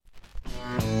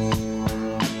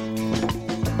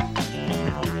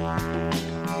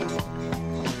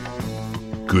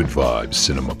Good Vibes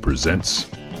Cinema presents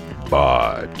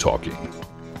Vibe Talking.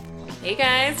 Hey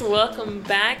guys, welcome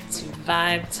back to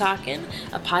Vibe Talking,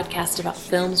 a podcast about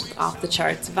films with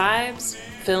off-the-charts vibes,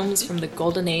 films from the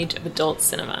golden age of adult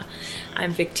cinema.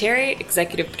 I'm Vic Terry,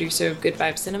 executive producer of Good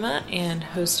Vibe Cinema and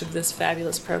host of this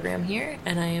fabulous program here,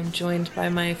 and I am joined by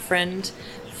my friend,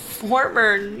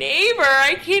 former neighbor,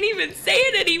 I can't even say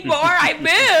it anymore, I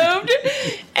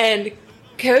moved, and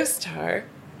co-star,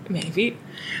 maybe.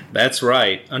 That's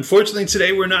right. Unfortunately,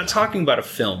 today we're not talking about a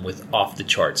film with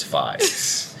off-the-charts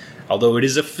vibes, although it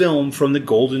is a film from the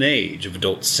golden age of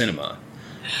adult cinema,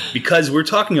 because we're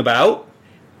talking about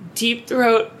Deep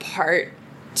Throat Part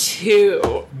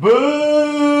 2.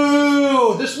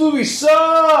 Boo! This movie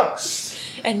sucks!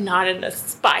 And not in a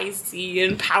spicy,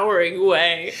 empowering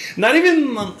way. Not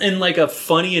even in like a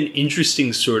funny and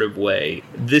interesting sort of way.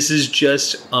 This is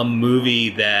just a movie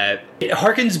that it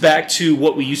harkens back to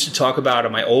what we used to talk about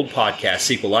on my old podcast,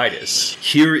 Sequelitis.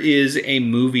 Here is a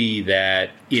movie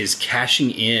that is cashing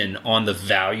in on the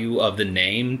value of the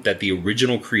name that the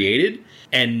original created.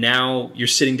 And now you're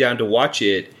sitting down to watch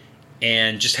it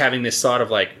and just having this thought of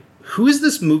like, who is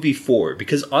this movie for?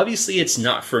 Because obviously it's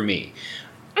not for me.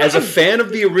 As a fan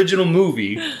of the original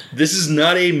movie, this is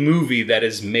not a movie that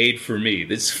is made for me.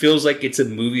 This feels like it's a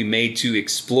movie made to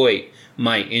exploit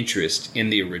my interest in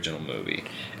the original movie.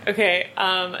 Okay,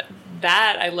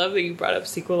 I love that you brought up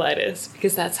Sequelitis,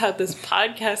 because that's how this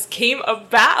podcast came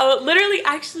about. Literally,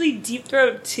 actually, Deep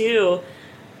Throat 2,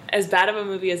 as bad of a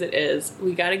movie as it is,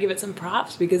 we gotta give it some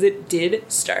props, because it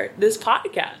did start this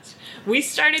podcast. We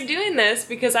started doing this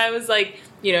because I was like,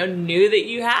 knew that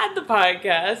you had the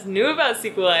podcast, knew about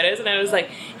Sequelitis, and I was like,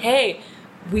 hey,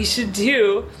 we should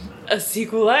do a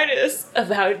Sequelitis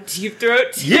about Deep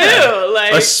Throat 2.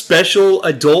 Yeah, a special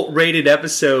adult-rated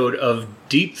episode of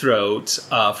Deep Throat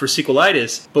for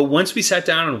Sequelitis. But once we sat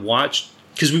down and watched,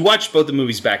 because we watched both the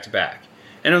movies back-to-back,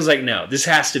 and I was like, no, this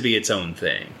has to be its own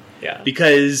thing. Yeah.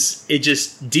 Because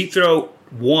Deep Throat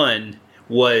 1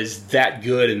 was that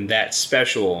good and that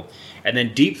special, and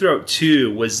then Deep Throat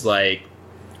 2 was like,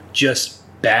 just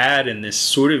bad in this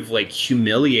sort of like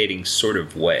humiliating sort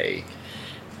of way.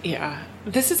 Yeah.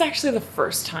 This is actually the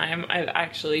first time I've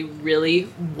actually really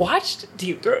watched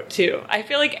Deep Throat 2. I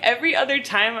feel like every other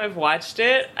time I've watched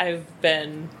it, I've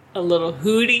been a little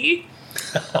hooty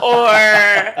or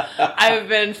I've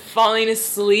been falling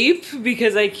asleep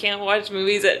because I can't watch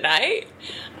movies at night.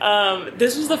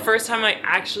 This was the first time I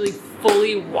actually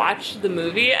fully watched the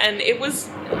movie, and it was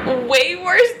way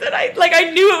worse than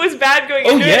I knew it was bad going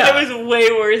into it. It was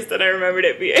way worse than I remembered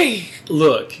it being.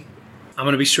 Look, I'm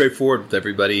going to be straightforward with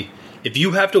everybody. If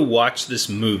you have to watch this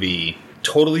movie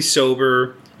totally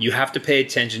sober, you have to pay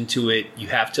attention to it, you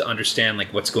have to understand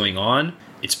like what's going on,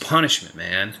 it's punishment,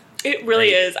 man. It really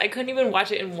is. I couldn't even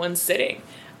watch it in one sitting.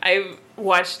 I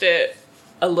watched it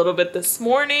a little bit this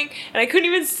morning, and I couldn't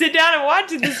even sit down and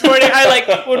watch it this morning.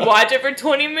 I would watch it for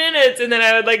 20 minutes, and then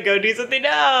I would go do something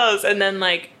else, and then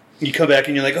you come back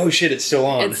and you're like, oh shit, it's still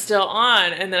on. It's still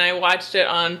on. And then I watched it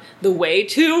on the way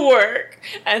to work.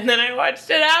 And then I watched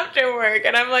it after work.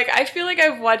 And I'm like, I feel like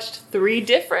I've watched 3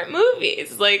 different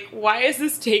movies. Why is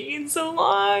this taking so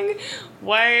long?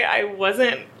 Why I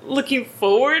wasn't looking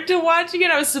forward to watching it.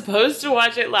 I was supposed to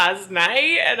watch it last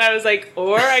night. And I was like,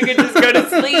 or I could just go to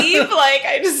sleep.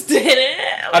 I just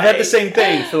didn't. I've had the same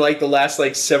thing for the last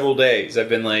several days. I've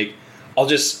been like, I'll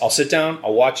sit down,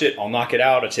 I'll watch it, I'll knock it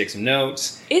out, I'll take some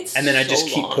notes, and then I just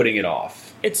keep putting it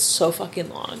off. It's so fucking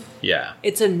long. Yeah.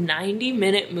 It's a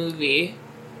 90-minute movie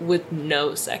with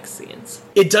no sex scenes.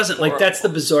 It doesn't. That's the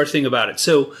bizarre thing about it.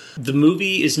 So, the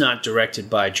movie is not directed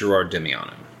by Gerard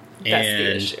Damiano. That's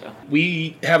the issue.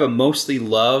 We have a mostly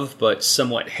love but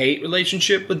somewhat hate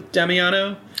relationship with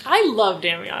Damiano. I love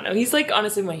Damiano. He's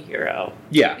honestly my hero.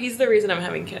 Yeah. He's the reason I'm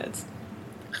having kids.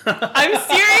 I'm serious.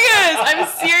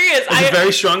 It's a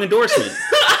very strong endorsement.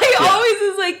 I always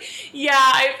was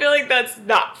I feel like that's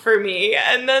not for me.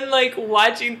 And then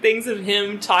watching things of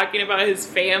him talking about his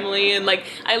family, and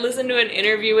I listened to an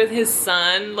interview with his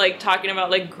son, talking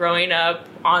about growing up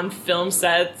on film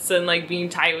sets and being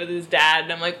tight with his dad,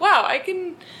 and I'm like, wow, I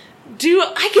can do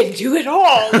it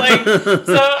all. So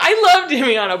I love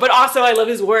Damiano, but also I love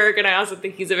his work, and I also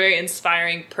think he's a very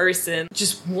inspiring person.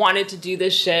 Just wanted to do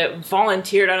this shit,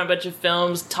 volunteered on a bunch of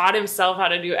films, taught himself how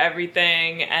to do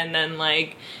everything, and then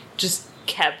just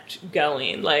kept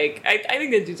going. I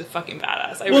think that dude's a fucking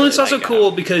badass. It's also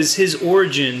cool because his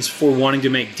origins for wanting to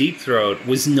make Deep Throat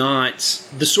was not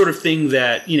the sort of thing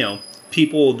that,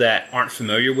 people that aren't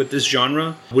familiar with this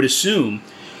genre would assume.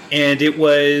 And he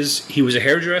was a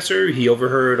hairdresser. He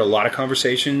overheard a lot of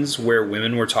conversations where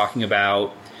women were talking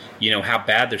about how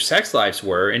bad their sex lives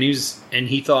were. And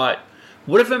he thought,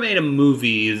 what if I made a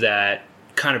movie that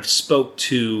kind of spoke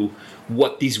to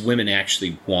what these women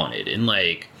actually wanted? And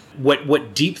like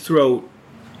what Deep Throat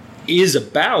is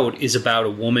about a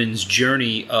woman's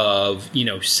journey of,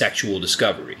 sexual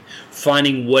discovery,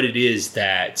 finding what it is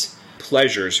that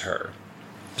pleasures her.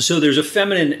 So there's a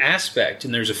feminine aspect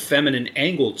and there's a feminine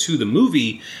angle to the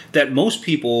movie that most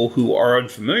people who are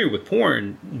unfamiliar with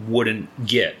porn wouldn't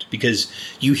get, because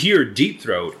you hear Deep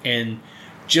Throat and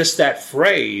just that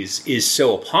phrase is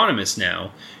so eponymous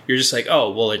now. You're just like,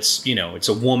 oh, well, it's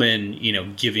a woman,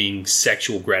 giving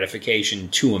sexual gratification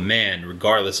to a man,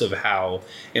 regardless of how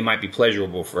it might be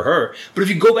pleasurable for her. But if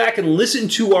you go back and listen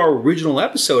to our original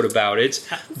episode about it,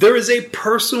 there is a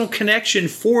personal connection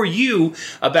for you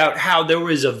about how there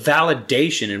was a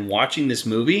validation in watching this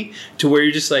movie to where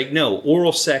you're just like, no,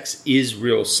 oral sex is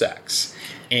real sex.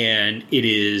 And it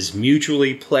is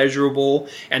mutually pleasurable.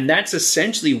 And that's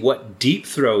essentially what Deep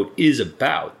Throat is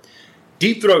about.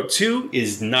 Deep Throat 2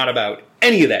 is not about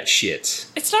any of that shit.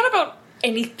 It's not about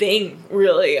anything,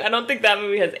 really. I don't think that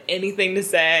movie has anything to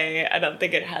say. I don't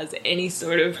think it has any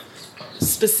sort of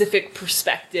specific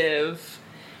perspective.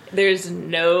 There's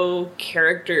no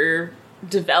character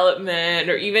development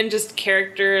or even just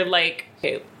character, like,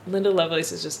 okay, Linda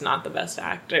Lovelace is just not the best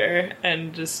actor,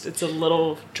 and just it's a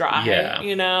little dry,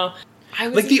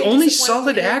 Like, the only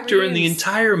solid actor in the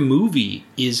entire movie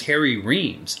is Harry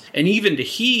Reams. And even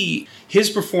his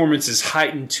performance is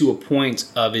heightened to a point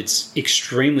of it's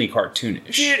extremely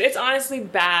cartoonish. Dude, it's honestly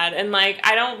bad. And, like,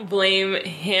 I don't blame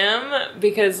him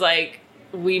because, like,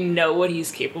 we know what he's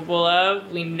capable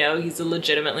of. We know he's a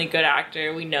legitimately good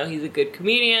actor. We know he's a good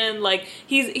comedian. Like,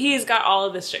 he's got all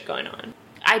of this shit going on.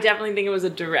 I definitely think it was a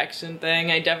direction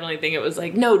thing. I definitely think it was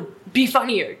like, no, be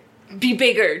funnier, be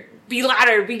bigger, be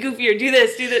louder, be goofier, do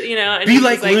this, and be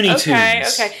like Looney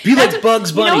Tunes. Okay. Be like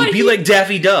Bugs Bunny, be like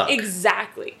Daffy Duck.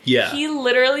 Exactly. Yeah. He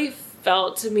literally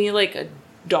felt to me like a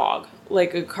dog,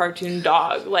 like a cartoon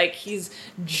dog. Like, he's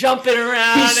jumping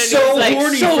around he's and so he's like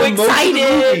horny so for excited.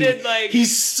 Most of the movie. And, like,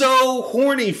 he's so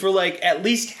horny for like at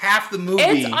least half the movie.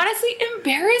 It's honestly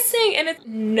embarrassing, and it's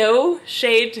no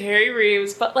shade to Harry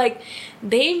Reeves, but like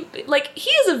he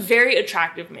is a very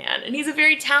attractive man, and he's a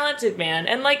very talented man,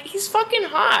 and like he's fucking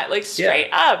hot, like straight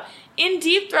up. In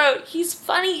Deep Throat, he's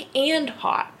funny and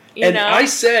hot. You know? I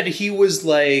said he was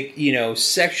like,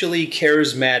 sexually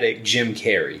charismatic Jim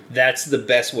Carrey. That's the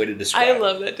best way to describe it. I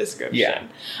love that description. Yeah.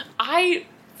 I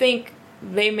think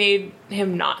they made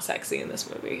him not sexy in this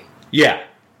movie. Yeah.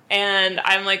 And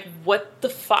I'm like, what the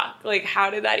fuck? Like, how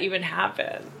did that even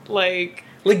happen? Like,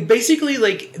 basically,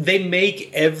 like, they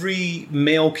make every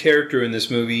male character in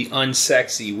this movie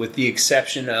unsexy, with the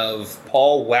exception of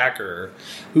Paul Wacker,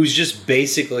 who's just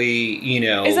basically,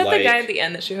 Is that the guy at the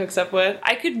end that she hooks up with?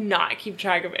 I could not keep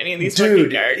track of any of these fucking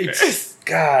characters.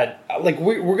 God, like,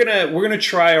 we're gonna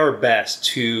try our best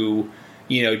to,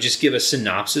 just give a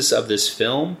synopsis of this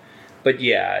film. But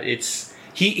yeah,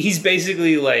 he's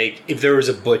basically like if there was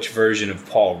a butch version of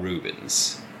Paul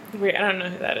Rubens. Wait, I don't know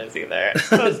who that is either.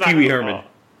 Pee Wee Herman.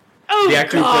 Oh, the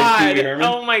actor God. who plays Pee Wee Herman?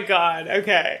 Oh, my God.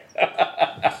 Okay.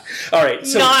 All right.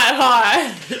 So not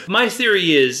hot. My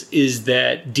theory is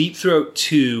that Deep Throat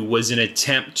 2 was an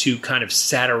attempt to kind of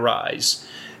satirize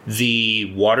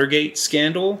the Watergate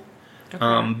scandal.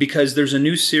 Okay. Because there's a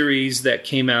new series that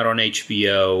came out on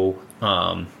HBO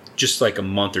just like a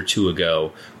month or two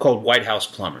ago called White House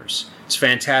Plumbers. It's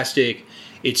fantastic.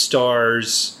 It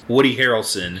stars Woody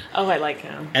Harrelson. Oh, I like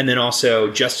him. And then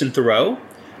also Justin Theroux.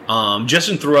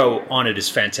 Justin Theroux on it is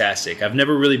fantastic. I've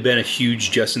never really been a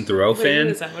huge Justin Theroux fan.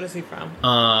 Who is that? What is he from?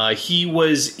 He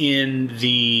was in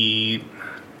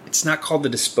it's not called The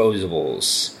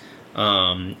Disposables,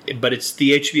 but it's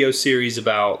the HBO series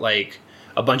about like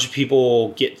a bunch of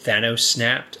people get Thanos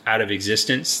snapped out of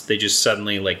existence. They just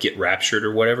suddenly like get raptured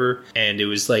or whatever. And it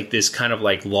was like this kind of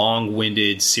like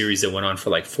long-winded series that went on for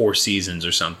like 4 seasons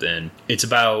or something. It's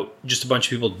about just a bunch of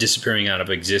people disappearing out of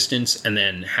existence and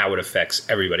then how it affects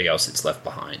everybody else that's left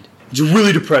behind. It's a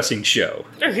really depressing show.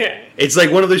 Okay. It's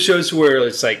like one of those shows where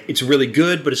it's like, it's really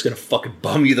good, but it's going to fucking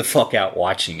bum you the fuck out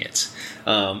watching it.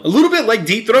 A little bit like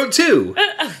Deep Throat 2,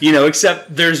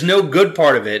 except there's no good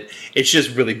part of it. It's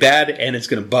just really bad, and it's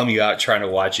going to bum you out trying to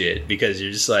watch it because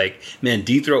you're just like, man,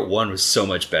 Deep Throat 1 was so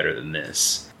much better than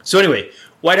this. So anyway,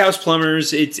 White House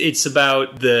Plumbers, it's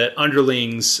about the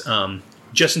underlings.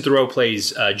 Justin Theroux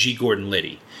plays G. Gordon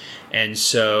Liddy. And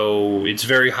so it's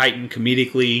very heightened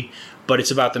comedically, but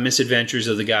it's about the misadventures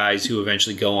of the guys who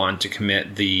eventually go on to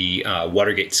commit the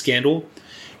Watergate scandal.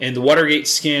 And the Watergate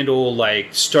scandal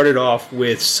started off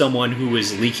with someone who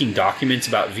was leaking documents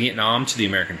about Vietnam to the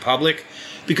American public.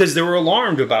 because they were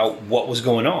alarmed about what was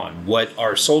going on, what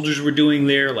our soldiers were doing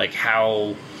there, like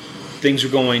how things were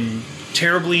going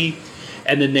terribly.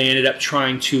 And then they ended up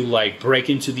trying to like break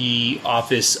into the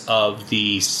office of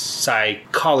the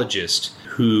psychologist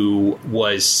who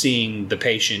was seeing the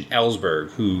patient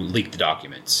Ellsberg, who leaked the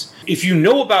documents. If you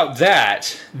know about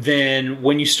that, then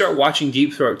when you start watching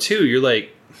Deep Throat 2, you're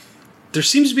like, there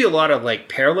seems to be a lot of like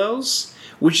parallels,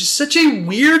 which is such a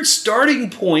weird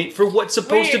starting point for what's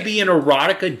supposed to be an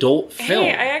erotic adult film.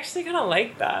 Hey, I actually kind of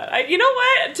like that. You know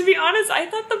what? To be honest, I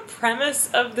thought the premise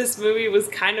of this movie was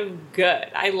kind of good.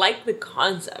 I like the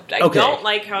concept. I don't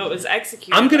like how it was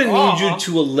executed. I'm going to need you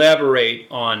to elaborate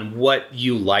on what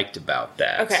you liked about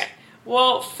that. Okay.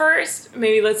 Well, first,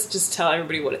 maybe let's just tell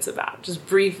everybody what it's about. Just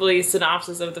briefly,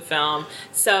 synopsis of the film.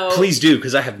 So, please do,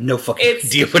 because I have no fucking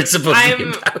idea what it's supposed to be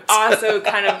about. I'm also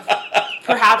kind of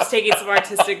perhaps taking some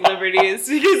artistic liberties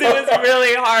because it was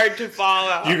really hard to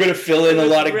follow. You're going to fill in a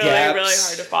lot of gaps. Really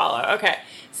hard to follow. Okay.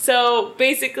 So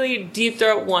basically, Deep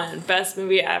Throat 1, best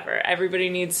movie ever. Everybody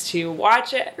needs to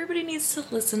watch it. Everybody needs to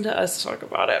listen to us talk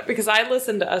about it. Because I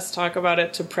listened to us talk about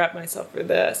it to prep myself for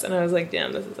this. And I was like,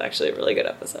 damn, this is actually a really good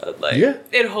episode. Like,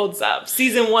 it holds up.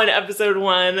 Season 1, episode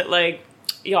 1, like,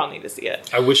 y'all need to see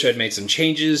it. I wish I'd made some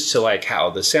changes to like how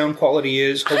the sound quality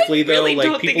is. Hopefully, though,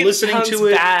 like people listening to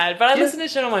it. Bad, but I listen to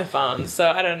shit on my phone,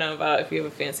 so I don't know about if you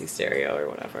have a fancy stereo or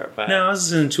whatever. But no, I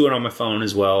was listening to it on my phone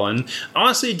as well, and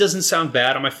honestly, it doesn't sound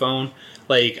bad on my phone.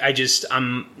 Like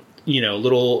I'm a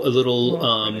little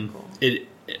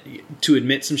to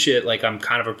admit some shit. Like I'm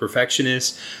kind of a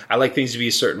perfectionist. I like things to be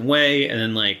a certain way, and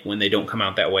then like when they don't come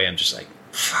out that way, I'm just like,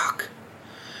 fuck.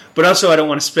 But also, I don't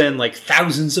want to spend like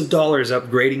thousands of dollars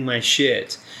upgrading my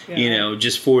shit,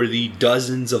 just for the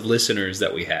dozens of listeners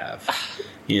that we have,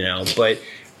 But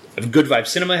Good Vibe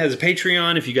Cinema has a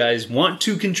Patreon. If you guys want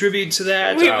to contribute to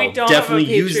that, I'll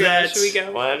definitely use that. Should we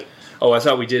get one? Oh, I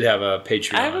thought we did have a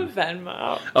Patreon. I have a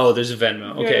Venmo. Oh, there's a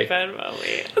Venmo. Okay. Venmo,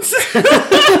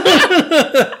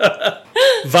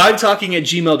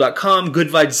 VibeTalking@gmail.com,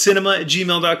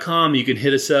 GoodVibeCinema@gmail.com. You can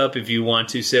hit us up if you want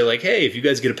to say like, hey, if you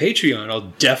guys get a Patreon,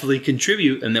 I'll definitely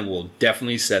contribute, and then we'll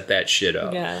definitely set that shit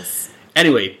up. Yes.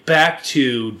 Anyway, back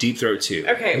to Deep Throat 2.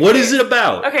 Okay. What is it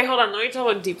about? Okay, hold on. Let me tell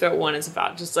what Deep Throat 1 is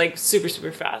about. Just like super,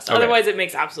 super fast. Okay. Otherwise, it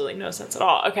makes absolutely no sense at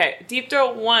all. Okay. Deep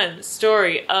Throat 1,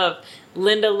 story of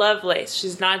Linda Lovelace.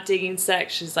 She's not digging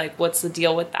sex. She's like, what's the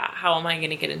deal with that? How am I going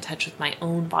to get in touch with my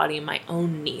own body and my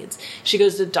own needs? She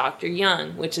goes to Dr.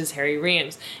 Young, which is Harry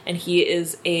Reams. And he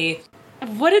is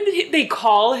what did they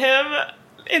call him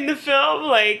in the film?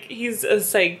 Like, he's a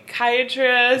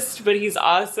psychiatrist, but he's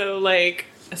also like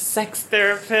a sex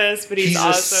therapist, but he's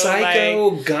also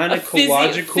a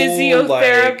gynecological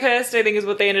physiotherapist, I think is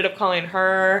what they ended up calling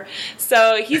her.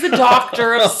 So he's a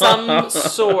doctor of some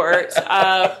sort,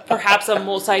 perhaps a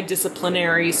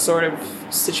multidisciplinary sort of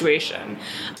situation.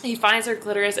 He finds her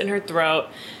clitoris in her throat.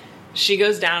 She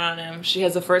goes down on him. She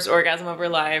has the first orgasm of her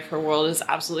life. Her world is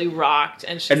absolutely rocked.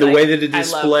 And the way that they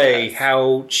display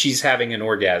how she's having an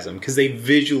orgasm, because they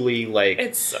visually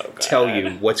it's so good. Tell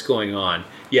you what's going on.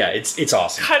 Yeah, it's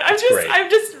awesome. God, I'm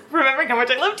just remembering how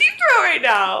much I love Deep Throat right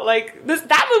now. Like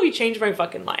that movie changed my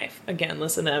fucking life. Again,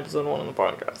 listen to episode 1 on the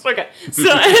podcast. Okay,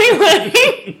 so anyway,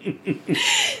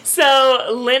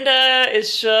 so Linda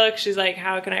is shook. She's like,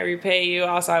 "How can I repay you?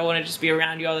 Also, I want to just be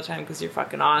around you all the time because you're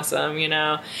fucking awesome,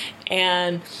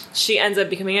 And she ends up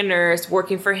becoming a nurse,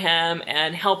 working for him,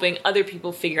 and helping other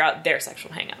people figure out their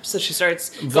sexual hangups. So she starts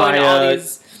going to all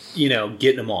these,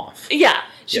 getting them off. Yeah.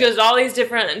 She goes to all these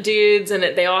different dudes, and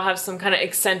they all have some kind of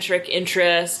eccentric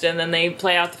interest, and then they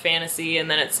play out the fantasy, and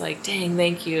then it's like, dang,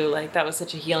 thank you. Like, that was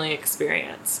such a healing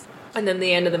experience. And then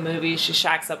the end of the movie, she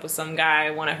shacks up with some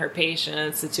guy, one of her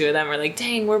patients. The two of them are like,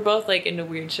 dang, we're both, like, into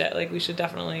weird shit. Like, we should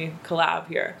definitely collab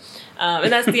here. And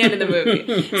that's the end of the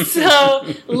movie. So,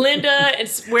 Linda,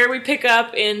 it's where we pick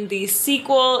up in the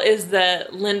sequel is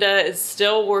that Linda is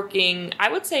still working, I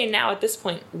would say now at this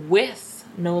point, with,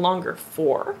 no longer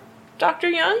for Dr.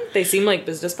 Young. They seem like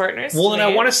business partners. Well, and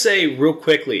I want to say real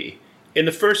quickly, in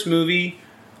the first movie,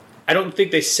 I don't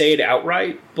think they say it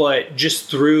outright, but just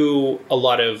through a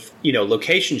lot of,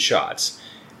 location shots,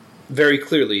 very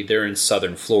clearly they're in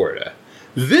southern Florida.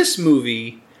 This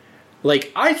movie,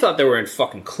 I thought they were in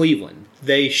fucking Cleveland.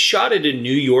 They shot it in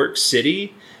New York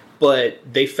City, but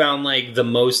they found the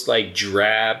most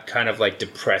drab, kind of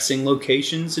depressing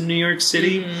locations in New York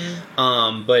City.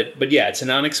 Mm-hmm. But yeah, it's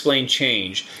an unexplained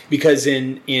change because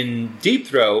in Deep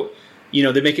Throat,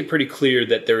 they make it pretty clear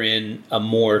that they're in a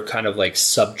more kind of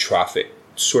subtropic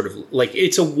sort of like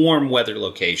it's a warm weather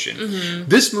location.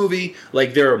 This movie,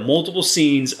 like there are multiple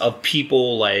scenes of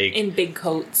people like in big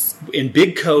coats.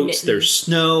 Mittens. There's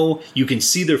snow. You can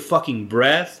see their fucking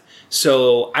breath.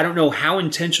 So I don't know how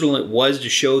intentional it was to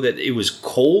show that it was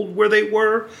cold where they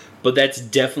were, but that's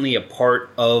definitely a part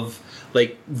of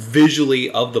like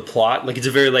visually of the plot. Like it's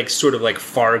a very like sort of like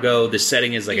Fargo. The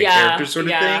setting is like a character sort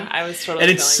of thing. I was totally.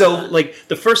 And it's so like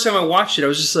the first time I watched it, I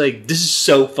was just like, this is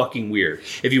so fucking weird.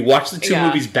 If you watch the two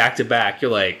movies back to back, you're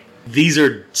like, these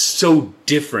are so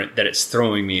different that it's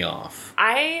throwing me off.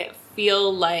 I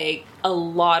feel like a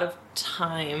lot of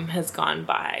time has gone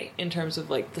by in terms of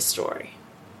like the story.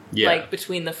 Yeah. Like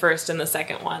between the first and the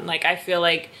second one. Like I feel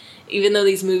like even though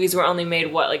these movies were only made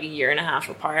like a year and a half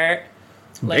apart,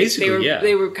 like basically,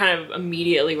 they were kind of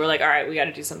immediately were like, all right, we got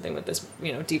to do something with this.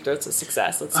 Deep Throat's a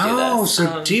success. Let's do this. Oh,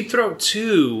 so Deep Throat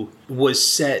 2 was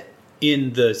set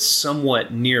in the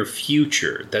somewhat near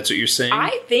future. That's what you're saying?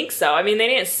 I think so. I mean, they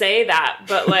didn't say that,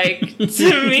 but like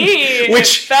to me,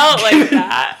 Which it felt like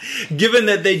that. Given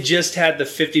that they just had the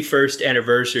 51st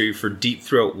anniversary for Deep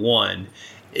Throat 1.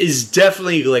 Is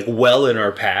definitely like well in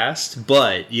our past,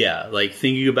 but yeah, like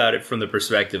thinking about it from the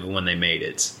perspective of when they made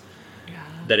it,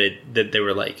 that they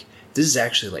were like, this is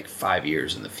actually like 5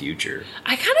 years in the future.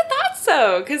 I kind of thought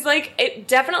so because like it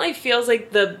definitely feels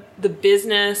like the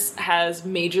business has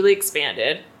majorly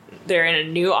expanded. They're in a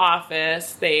new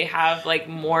office. They have like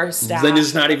more staff.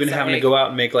 Linda's not even having to go out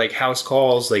and make like house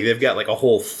calls. Like they've got like a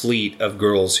whole fleet of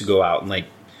girls who go out and like,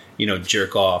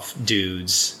 jerk off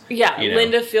dudes. Yeah,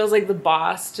 Linda feels like the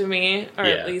boss to me, or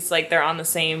at least like they're on the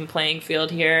same playing field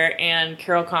here. And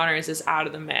Carol Connors is out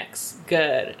of the mix.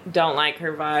 Good. Don't like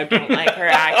her vibe. Don't like her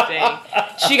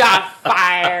acting. She got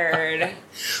fired.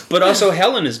 But also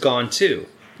Helen is gone too.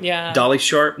 Yeah. Dolly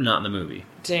Sharp, not in the movie.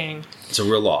 Dang. It's a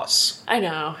real loss. I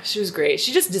know. She was great.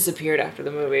 She just disappeared after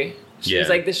the movie. She was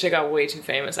like, this shit got way too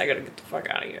famous. I gotta get the fuck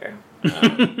out of here.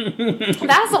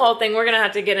 That's the whole thing. We're gonna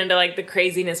have to get into like the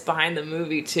craziness behind the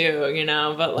movie too,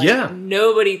 but like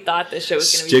nobody thought this show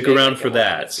was gonna stick around for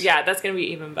that. Yeah, that's gonna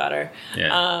be even better.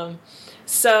 Yeah.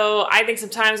 So I think some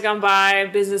time's gone by,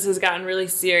 business has gotten really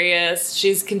serious.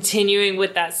 She's continuing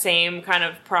with that same kind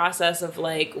of process of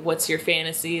like, what's your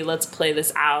fantasy? Let's play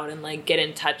this out and like get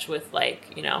in touch with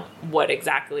like, what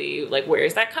exactly, like where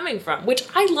is that coming from? Which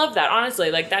I love that,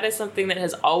 honestly. Like that is something that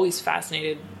has always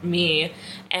fascinated me,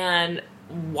 and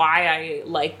why I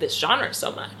like this genre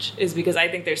so much is because I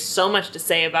think there's so much to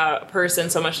say about a person,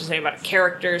 so much to say about a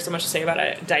character, so much to say about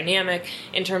a dynamic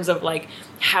in terms of like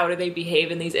how do they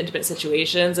behave in these intimate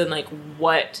situations and like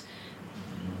what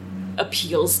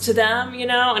appeals to them,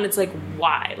 and it's like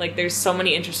why? Like there's so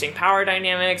many interesting power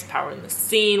dynamics, power in the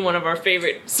scene, one of our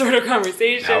favorite sort of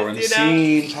conversations. Power in the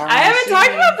scene. I haven't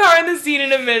talked about power in the scene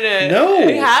in a minute. No,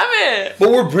 we haven't.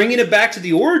 But we're bringing it back to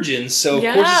the origins, so of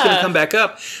course it's going to come back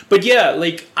up. But yeah,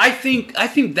 like I think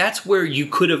that's where you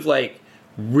could have like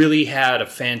really had a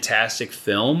fantastic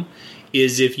film,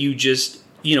 is if you just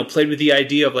played with the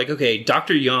idea of like, okay,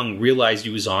 Dr. Young realized he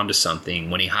was onto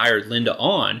something when he hired Linda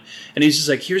on, and he's just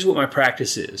like, here's what my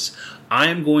practice is. I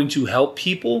am going to help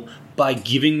people by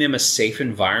giving them a safe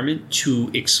environment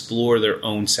to explore their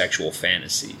own sexual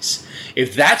fantasies.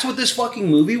 If that's what this fucking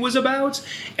movie was about,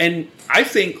 and I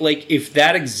think like if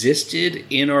that existed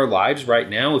in our lives right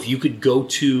now, if you could go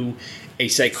to a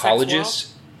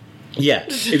psychologist,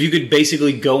 if you could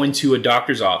basically go into a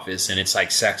doctor's office and it's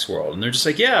like Sex World, and they're just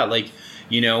like, yeah, like,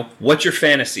 what's your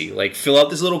fantasy? Like, fill out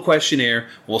this little questionnaire.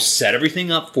 We'll set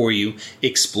everything up for you.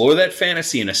 Explore that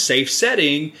fantasy in a safe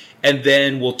setting, and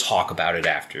then we'll talk about it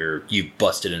after you've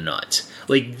busted a nut.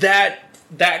 Like, that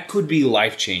could be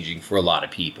life-changing for a lot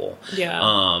of people.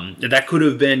 Yeah. That could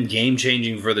have been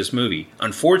game-changing for this movie.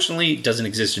 Unfortunately, it doesn't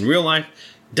exist in real life.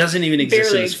 Doesn't even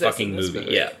exist in this fucking movie.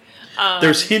 Yeah.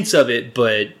 There's hints of it,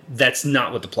 but that's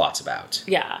not what the plot's about.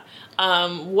 Yeah.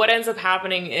 What ends up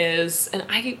happening is, and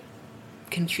I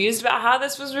confused about how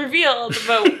this was revealed,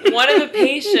 but one of the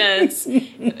patients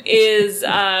is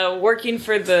working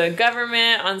for the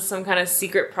government on some kind of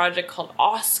secret project called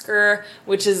Oscar,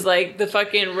 which is like the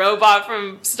fucking robot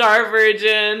from Star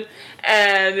Virgin,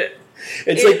 and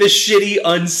it's like the shitty,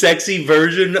 unsexy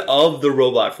version of the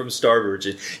robot from Star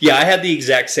Virgin. Yeah, I had the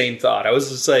exact same thought. I was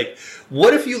just like,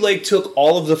 what if you like took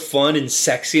all of the fun and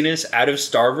sexiness out of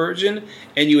Star Virgin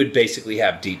and you would basically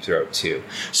have Deep Throat 2?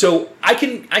 So I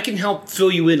can help fill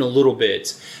you in a little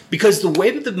bit, because the way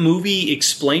that the movie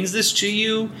explains this to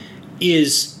you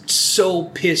is so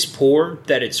piss poor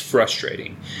that it's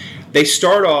frustrating. They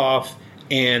start off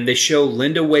and they show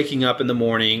Linda waking up in the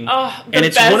morning. Oh, and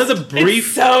it's one of the brief.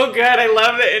 It's so good. I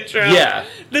love the intro. Yeah.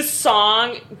 The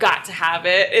song "Got to Have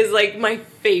It" is like my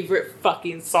favorite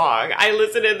fucking song. I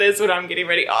listen to this when I'm getting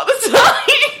ready all the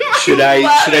time. Should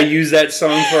I use that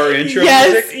song for our intro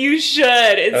yes, music? you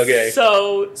should. It's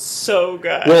so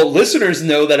good. Well, listeners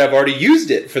know that I've already used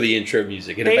it for the intro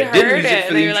music, and they if I didn't heard use it, it for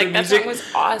and the they were intro like, "That music, song was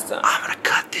awesome." I'm gonna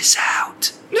cut this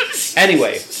out.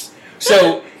 Anyway,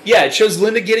 so yeah, it shows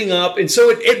Linda getting up, and so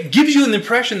it gives you an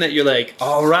impression that you're like,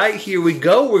 all right, here we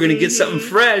go, we're gonna get something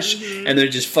fresh, and then it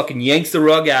just fucking yanks the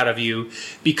rug out of you,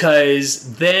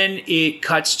 because then it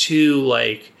cuts to,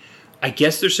 like, I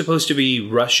guess they're supposed to be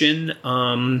Russian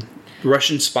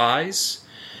spies.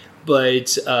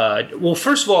 But, well,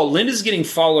 first of all, Linda's getting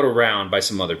followed around by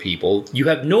some other people. You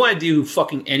have no idea who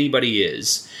fucking anybody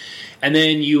is. And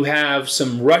then you have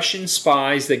some Russian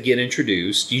spies that get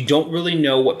introduced. You don't really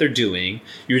know what they're doing.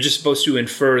 You're just supposed to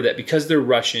infer that because they're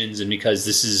Russians and because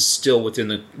this is still within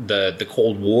the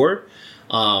Cold War,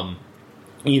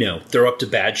 they're up to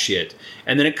bad shit.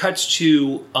 And then it cuts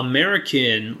to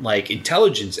American, like,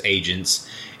 intelligence agents,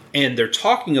 and they're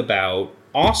talking about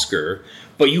Oscar,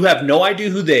 but you have no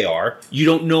idea who they are. You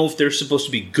don't know if they're supposed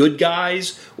to be good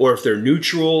guys, or if they're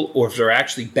neutral, or if they're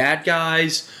actually bad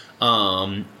guys.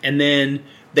 And then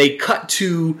they cut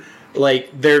to,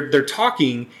 like, they're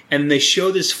talking, and they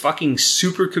show this fucking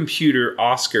supercomputer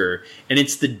Oscar, and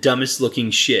it's the dumbest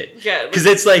looking shit. Yeah, because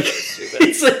it's like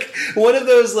it's like one of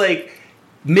those, like,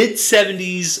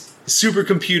 mid-70s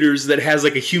supercomputers that has,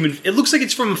 like, a human. It looks like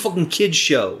it's from a fucking kid's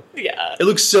show. Yeah, it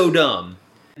looks so dumb.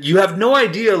 You have no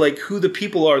idea, like, who the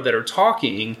people are that are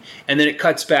talking, and then it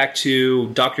cuts back to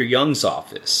Dr. Young's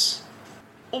office.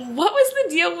 What was the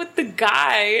deal with the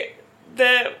guy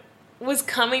that was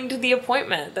coming to the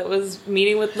appointment, that was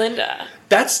meeting with Linda?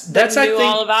 That's I think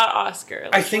all about Oscar.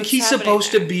 Like, I think he's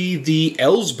supposed to be the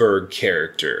Ellsberg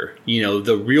character.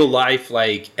 The real life,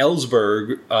 like,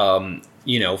 Ellsberg,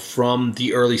 from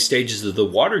the early stages of the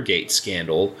Watergate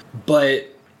scandal.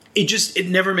 But it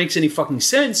never makes any fucking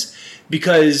sense,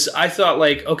 because I thought,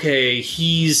 like, okay,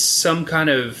 he's some kind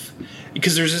of,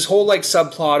 because there's this whole, like,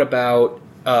 subplot about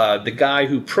the guy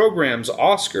who programs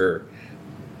Oscar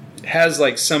has,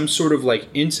 like, some sort of, like,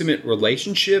 intimate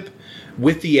relationship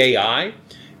with the AI,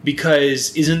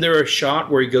 because isn't there a shot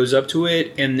where he goes up to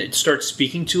it and it starts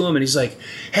speaking to him, and he's like,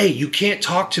 hey, you can't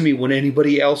talk to me when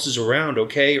anybody else is around,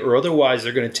 okay? Or otherwise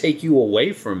they're going to take you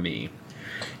away from me.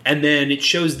 And then it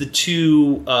shows the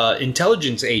two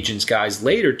intelligence agents guys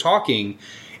later talking,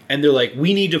 and they're like,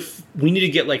 we need to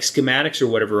get, like, schematics or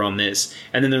whatever on this.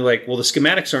 And then they're like, well, the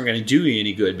schematics aren't going to do you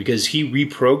any good, because he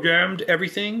reprogrammed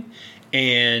everything,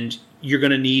 and you're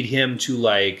going to need him to,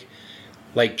 like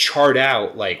chart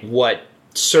out, like, what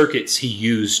circuits he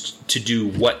used to do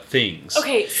what things.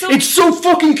 Okay, so it's so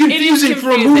fucking confusing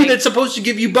for a movie that's supposed to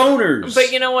give you boners.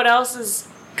 But you know what else is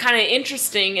kind of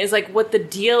interesting is, like, what the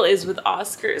deal is with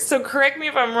Oscar. So correct me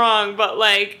if I'm wrong, but,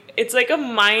 like, it's like a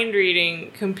mind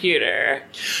reading computer.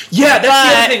 Yeah, that's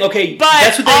the other thing. Okay, but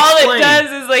that's what they all explain. it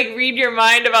does is, like, read your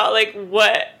mind about, like,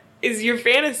 what is your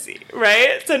fantasy,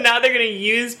 right? So now they're going to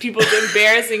use people's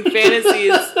embarrassing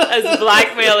fantasies as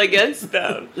blackmail against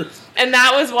them. And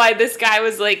that was why this guy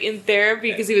was, like, in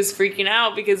therapy, because he was freaking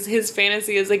out, because his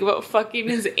fantasy is, like, about fucking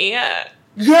his aunt.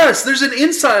 Yes, there's an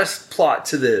incest plot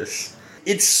to this.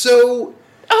 It's so...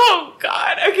 Oh,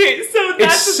 God. Okay, so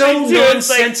that's it's the thing, so too.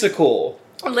 nonsensical.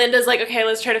 It's like, Linda's like, okay,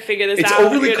 let's try to figure this it's out.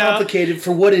 It's overly complicated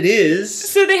for what it is.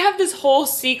 So they have this whole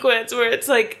sequence where it's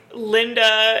like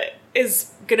Linda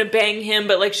is gonna bang him,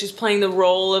 but, like, she's playing the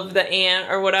role of the aunt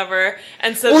or whatever.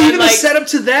 And so well, then, even like, the setup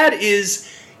to that is,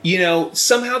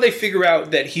 somehow they figure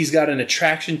out that he's got an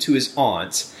attraction to his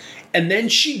aunt. And then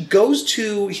she goes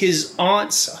to his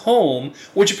aunt's home,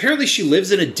 which apparently she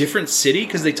lives in a different city,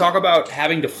 because they talk about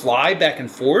having to fly back and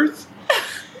forth.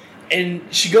 And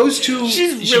she goes to...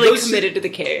 She's really committed to the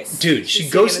case. Dude, she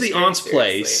goes to the aunt's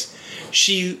place.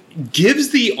 She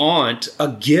gives the aunt a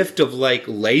gift of, like,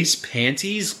 lace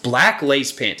panties, black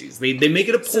lace panties. They make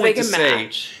it a point so they to can say...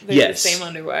 match. They're the same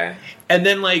underwear. And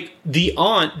then, like, the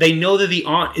aunt, they know that the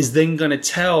aunt is then going to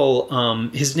tell...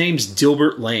 his name's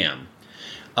Dilbert Lamb.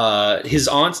 His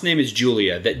aunt's name is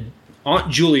Julia. That Aunt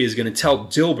Julia is going to tell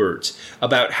Dilbert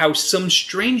about how some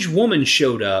strange woman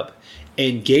showed up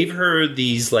and gave her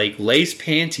these, like, lace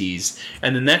panties,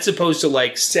 and then that's supposed to,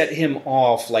 like, set him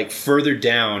off, like, further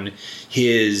down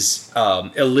his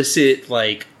illicit,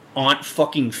 like, aunt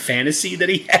fucking fantasy that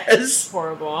he has.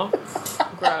 Horrible.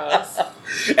 Gross.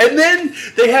 And then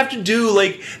they have to do,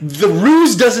 like, the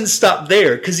ruse doesn't stop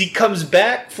there, because he comes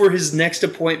back for his next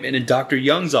appointment in Dr.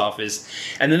 Young's office,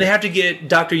 and then they have to get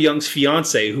Dr. Young's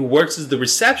fiance, who works as the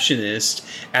receptionist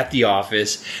at the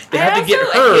office. They have to get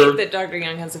her. I hate that Dr.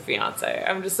 Young has a fiance.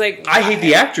 I'm just like, I hate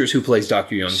the actress who plays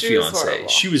Dr. Young's She was fiance. horrible.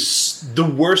 She was the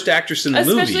worst actress in the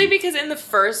movie. Especially because in the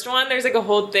first one, there's like a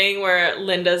whole thing where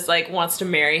Linda's like wants to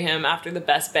marry him after the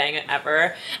best bang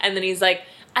ever, and then he's like,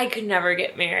 I could never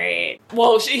get married.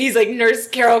 Well, he's like, Nurse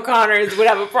Carol Connors would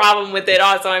have a problem with it.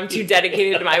 Also, I'm too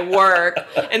dedicated to my work.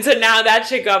 And so now that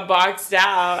chick got boxed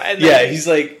out. And then, he's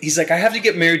like, I have to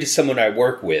get married to someone I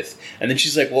work with. And then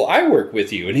she's like, well, I work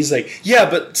with you. And he's like, yeah,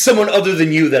 but someone other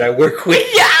than you that I work with.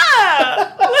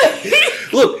 Yeah!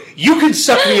 Look, you can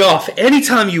suck me off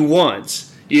anytime you want.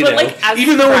 You But, know, like, as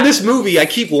even a though in friend- this movie I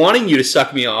keep wanting you to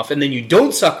suck me off, and then you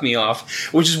don't suck me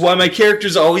off, which is why my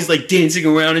character's always like dancing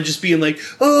around and just being like,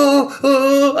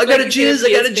 oh, I gotta Like, you jizz, I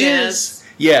can't gotta pee his jizz.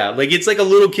 Yeah, like it's like a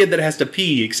little kid that has to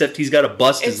pee, except he's got to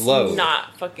bust It's his load.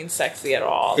 not fucking sexy at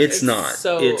all. It's not.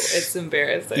 So It's- it's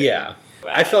embarrassing. Yeah.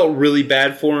 Bad. I felt really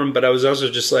bad for him, but I was also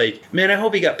just like, man, I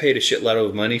hope he got paid a shitload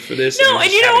of money for this. No, was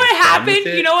and just you know what having fun with happened?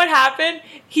 it. You know what happened?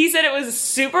 He said it was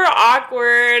super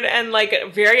awkward and like a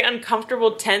very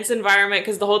uncomfortable, tense environment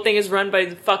because the whole thing is run by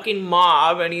the fucking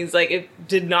mob, and he's like, it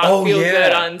did not feel yeah.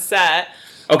 good on set.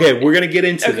 Okay, we're going to get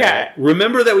into Okay. that.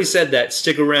 Remember that we said that.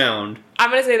 Stick around. I'm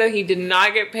gonna say though he did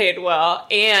not get paid well,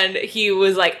 and he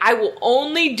was like, I will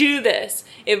only do this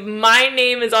if my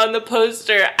name is on the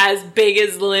poster as big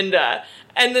as Linda.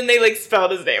 And then they like spelled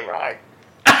his name wrong.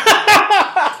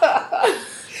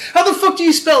 How the fuck do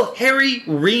you spell Harry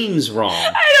Reams wrong?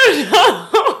 I don't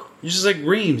know. You're just like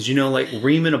Reams, you know, like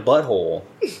ream in a butthole.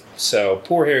 So,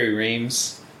 poor Harry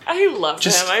Reams. I love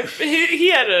Just- him. He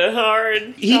had a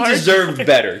hard. He hard deserved time.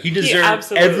 better. He deserved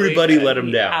absolutely everybody did. let him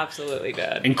He down. Absolutely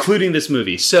did. Including this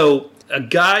movie. So, a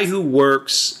guy who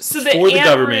works So the for the Aunt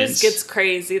government. Ruse gets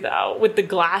crazy though with the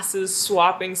glasses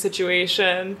swapping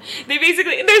situation. They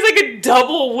basically there's like a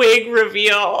double wig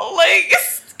reveal, like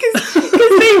because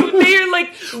they're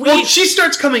like Well, she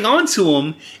starts coming on to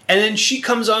him, and then she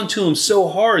comes on to him so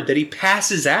hard that he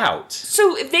passes out.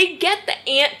 So if they get the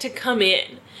aunt to come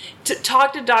in to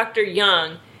talk to Dr.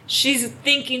 Young, she's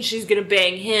thinking she's gonna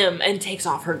bang him and takes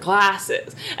off her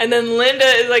glasses. And then Linda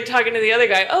is like talking to the other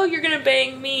guy, oh, you're gonna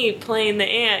bang me, playing the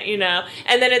aunt, you know?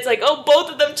 And then it's like, oh,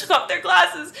 both of them took off their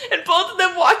glasses and both of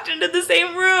them walked into the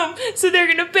same room, so they're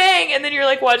gonna bang. And then you're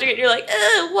like watching it and you're like,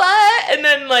 what? And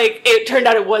then like it turned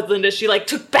out it was Linda. She like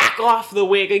took back off the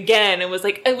wig again and was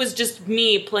like, it was just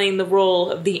me playing the role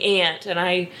of the aunt, and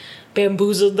I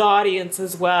bamboozled the audience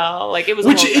as well. Like it was a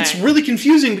Which whole it's thing. really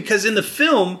confusing because in the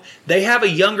film they have a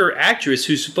younger actress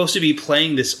who's supposed to be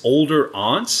playing this older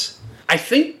aunt. I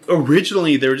think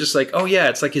originally they were just like, oh yeah,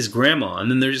 it's like his grandma,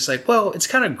 and then they're just like, well, it's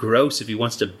kind of gross if he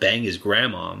wants to bang his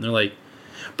grandma. And they're like,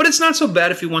 but it's not so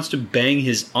bad if he wants to bang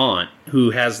his aunt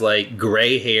who has like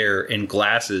gray hair and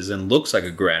glasses and looks like a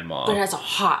grandma. but has a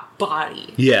hot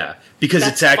body. Yeah, because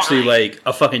That's it's actually fine. like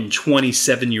a fucking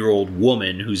 27-year-old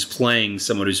woman who's playing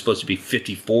someone who's supposed to be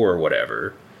 54 or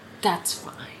whatever. That's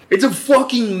fine. It's a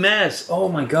fucking mess. Oh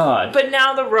my god. But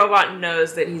now the robot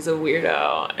knows that he's a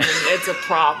weirdo, and it's a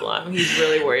problem. He's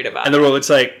really worried about And the it. robot's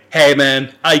like, hey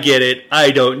man, I get it.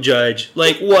 I don't judge.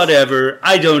 Like, whatever.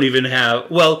 I don't even have...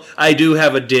 Well, I do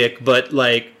have a dick, but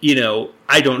like, you know,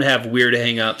 I don't have weird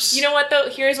hang-ups. You know what, though?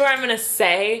 Here's where I'm going to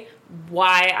say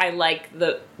why I like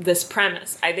this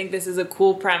premise. I think this is a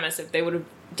cool premise if they would have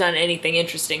done anything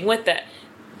interesting with it.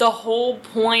 The whole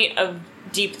point of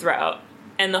Deep Throat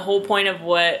and the whole point of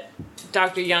what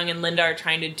Dr. Young and Linda are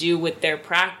trying to do with their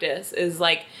practice is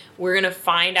like, we're going to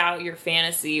find out your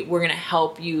fantasy. We're going to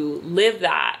help you live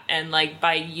that. And like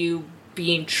by you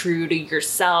being true to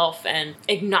yourself and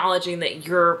acknowledging that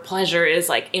your pleasure is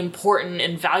like important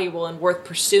and valuable and worth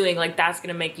pursuing, like that's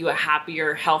going to make you a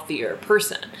happier, healthier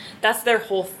person. That's their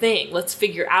whole thing. Let's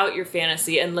figure out your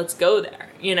fantasy and let's go there.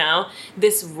 You know,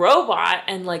 this robot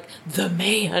and like the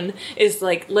man is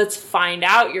like, let's find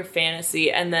out your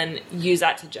fantasy and then use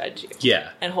that to judge you. Yeah.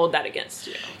 And hold that against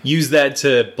you. Use that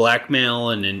to blackmail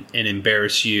and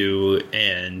embarrass you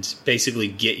and basically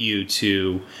get you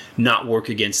to not work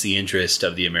against the interest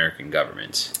of the American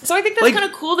government. So I think that's Like- kind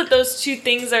of cool that those two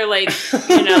things are like,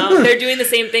 you know, they're doing the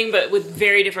same thing but with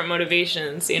very different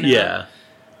motivations, you know? Yeah.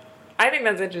 I think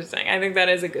that's interesting. I think that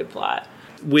is a good plot.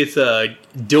 With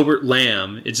Dilbert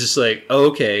Lamb, it's just like, oh,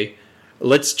 okay,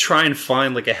 let's try and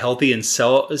find like a healthy and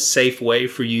safe way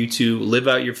for you to live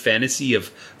out your fantasy of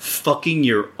fucking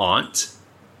your aunt,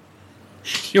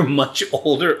 your much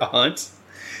older aunt.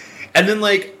 And then,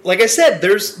 like I said,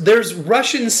 there's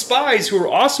Russian spies who are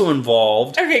also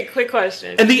involved. Okay, quick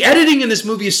question. And the editing in this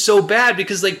movie is so bad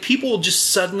because, like, people just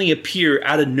suddenly appear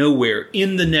out of nowhere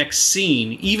in the next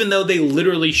scene, even though they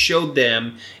literally showed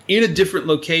them in a different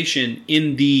location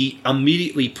in the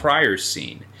immediately prior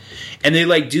scene. And they,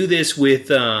 like, do this with,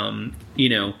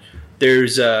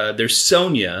 there's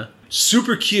Sonia,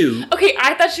 super cute. Okay,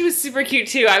 I thought she was super cute,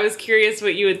 too. I was curious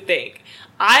what you would think.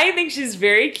 I think she's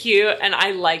very cute, and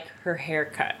I like her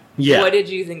haircut. Yeah. What did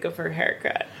you think of her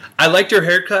haircut? I liked her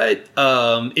haircut.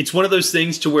 It's one of those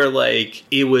things to where, like,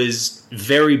 it was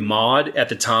very mod at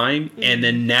the time, and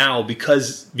then now,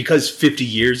 because 50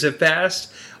 years have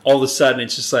passed, all of a sudden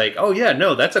it's just like, oh yeah,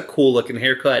 no, that's a cool looking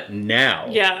haircut now.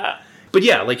 Yeah. But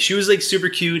yeah, like, she was, like, super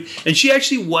cute, and she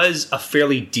actually was a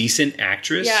fairly decent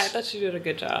actress. Yeah, I thought she did a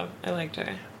good job. I liked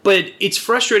her. But it's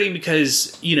frustrating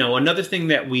because, another thing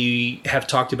that we have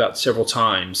talked about several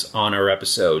times on our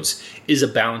episodes is a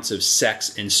balance of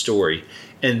sex and story.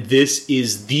 And this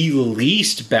is the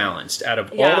least balanced out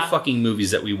of all the fucking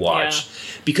movies that we watch.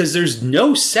 Because there's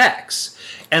no sex.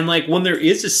 And, like, when there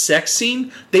is a sex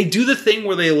scene, they do the thing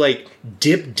where they, like,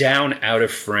 dip down out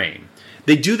of frame.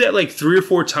 They do that, like, 3 or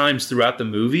 4 times throughout the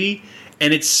movie.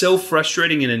 And it's so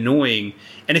frustrating and annoying.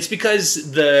 And it's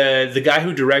because the guy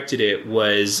who directed it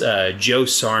was Joe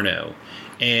Sarno,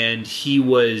 and he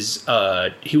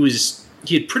had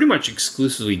pretty much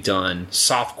exclusively done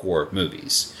softcore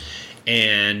movies.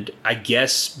 And I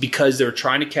guess because they were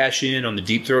trying to cash in on the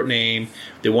Deep Throat name,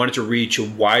 they wanted to reach a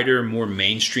wider, more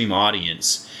mainstream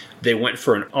audience. They went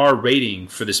for an R rating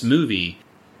for this movie.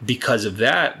 Because of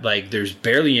that, like, there's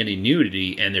barely any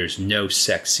nudity and there's no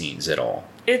sex scenes at all.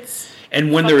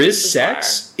 And when there is bizarre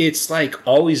sex, it's, like,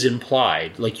 always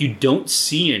implied. Like, you don't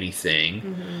see anything.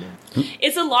 Mm-hmm.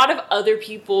 It's a lot of other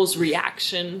people's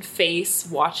reaction face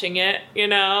watching it,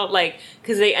 like,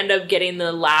 because they end up getting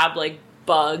the lab, like,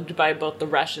 bugged by both the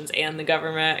Russians and the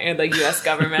government, and the U.S.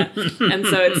 government. And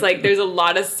so it's, like, there's a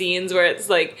lot of scenes where it's,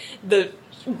 like, the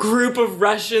group of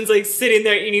Russians, like, sitting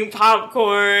there eating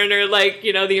popcorn, or, like,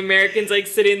 the Americans, like,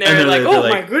 sitting there, like, oh,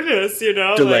 my goodness,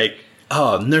 They're like,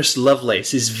 oh, Nurse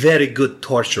Lovelace is very good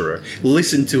torturer.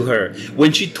 Listen to her.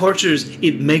 When she tortures,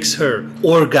 it makes her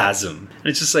orgasm. And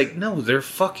it's just like, no, they're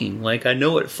fucking. Like, I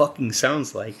know what fucking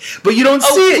sounds like. But you don't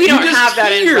see it. We don't just have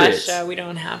that in it. Russia. We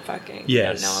don't have fucking.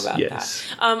 Yes. We don't know about yes.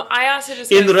 that. I also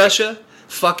just... In Russia,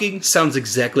 fucking sounds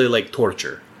exactly like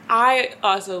torture. I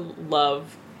also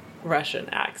love Russian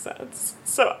accents.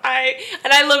 So I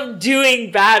love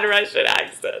doing bad Russian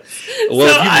accents. Well,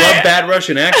 if you love bad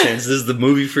Russian accents, this is the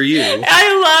movie for you.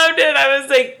 I loved it. I was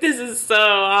like, this is so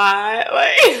hot.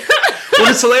 Like, well,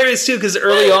 it's hilarious too, because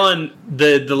early on,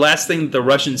 the last thing the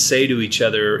Russians say to each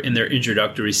other in their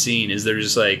introductory scene is they're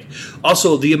just like,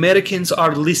 also, the Americans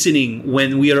are listening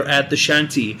when we are at the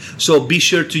shanty, so be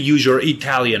sure to use your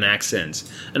Italian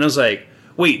accents. And I was like,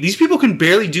 wait, these people can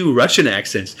barely do Russian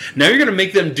accents. Now you're going to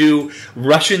make them do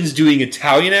Russians doing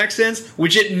Italian accents,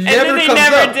 which it never comes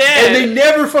up. Did. And they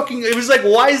never fucking... It was like,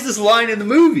 why is this line in the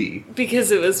movie? Because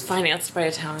it was financed by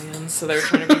Italians, so they were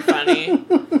trying to be funny.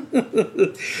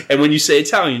 And when you say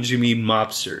Italians, you mean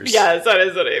mobsters. Yes, that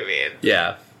is what I mean.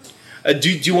 Yeah.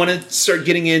 Do you want to start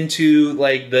getting into,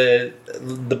 like, the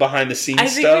behind the scenes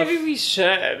stuff? I think maybe we should.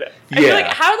 I feel like,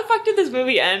 how the fuck did this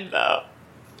movie end, though?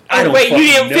 I don't Wait, you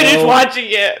didn't finish watching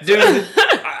it. Dude,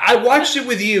 I watched it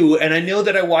with you, and I know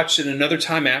that I watched it another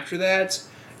time after that.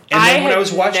 And then when I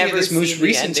was watching it this most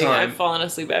recent time... I've fallen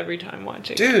asleep every time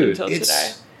watching it until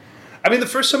today. I mean, the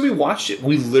first time we watched it,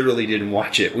 we literally didn't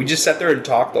watch it. We just sat there and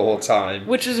talked the whole time.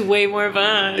 Which was way more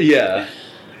fun. Yeah.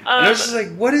 And I was just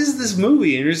like, what is this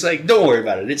movie? And you're just like, don't worry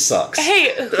about it. It sucks.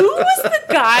 Hey, who was the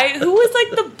guy... Who was,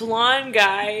 like, the blonde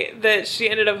guy that she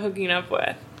ended up hooking up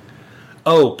with?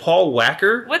 Oh, Paul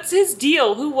Wacker? What's his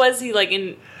deal? Who was he, like,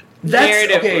 in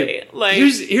narratively? Okay. Like,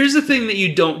 here's the thing that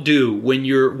you don't do when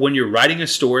you're writing a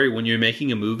story, when you're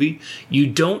making a movie. You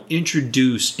don't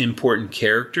introduce important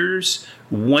characters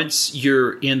once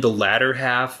you're in the latter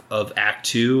half of Act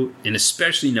 2, and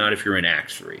especially not if you're in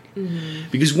Act 3.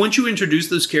 Mm-hmm. Because once you introduce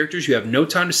those characters, you have no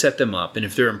time to set them up, and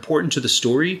if they're important to the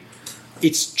story,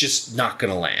 it's just not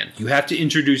going to land. You have to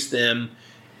introduce them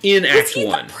in Act 1.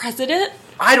 Was he the president?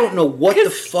 I don't know what the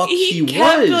fuck he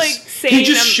kept, was. Like, he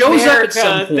just shows up at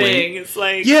some point. It's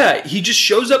like, yeah, he just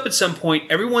shows up at some point.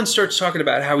 Everyone starts talking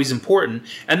about how he's important,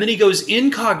 and then he goes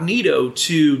incognito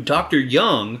to Dr.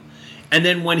 Young, and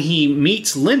then when he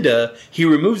meets Linda, he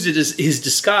removes his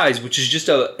disguise, which is just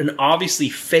an obviously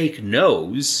fake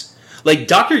nose. Like,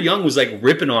 Dr. Young was, like,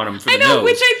 ripping on him for the nose. I know,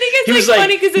 which I think is, like,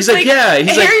 funny, because it's like, yeah,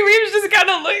 Harry Reeves just kind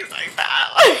of looks like that.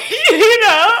 You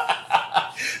know?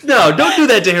 No, don't do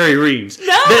that to Harry Reeves. No,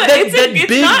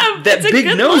 that big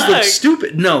nose look. looks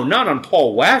stupid. No, not on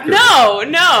Paul Wacker.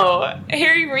 No.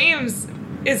 Harry Reeves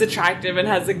is attractive and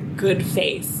has a good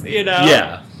face, you know?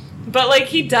 Yeah. But, like,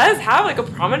 he does have, like, a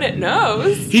prominent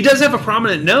nose. He does have a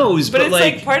prominent nose, but it's,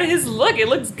 like, part of his look. It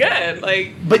looks good.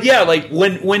 Like, but yeah, like,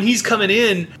 when he's coming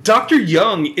in, Dr.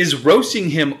 Young is roasting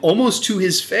him almost to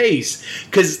his face.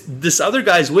 Because this other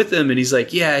guy's with him, and he's like,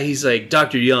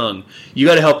 Dr. Young, you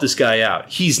gotta help this guy out.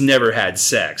 He's never had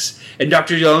sex. And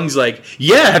Dr. Young's like,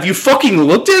 yeah, have you fucking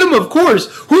looked at him? Of course.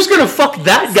 Who's gonna fuck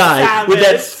that guy with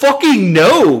that fucking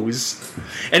nose?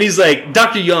 And he's like,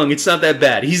 Dr. Young, it's not that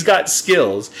bad. He's got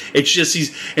skills. It's just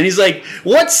he's like,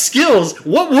 what skills?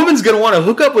 What woman's going to want to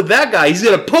hook up with that guy? He's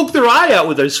going to poke their eye out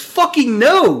with his fucking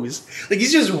nose. Like,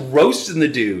 he's just roasting the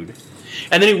dude.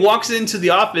 And then he walks into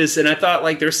the office, and I thought,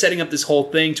 like, they're setting up this whole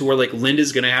thing to where, like,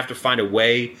 Linda's going to have to find a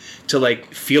way to,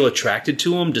 like, feel attracted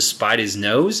to him despite his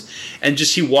nose. And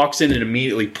just he walks in and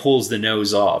immediately pulls the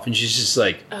nose off. And she's just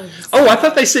like, oh, I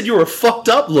thought they said you were fucked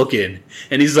up looking.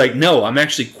 And he's like, no, I'm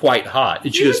actually quite hot.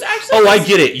 And she goes, oh, I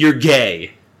get it. You're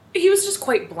gay. He was just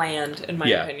quite bland, in my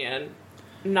opinion.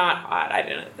 Not hot, I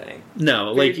didn't think.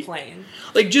 No, very like plain.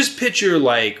 Like, just picture,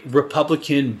 like,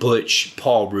 Republican butch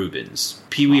Paul Rubens.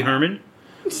 Pee Wee Herman.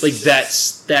 Like,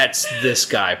 that's this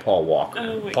guy, Paul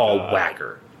Walker. Paul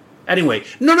Wacker. Anyway,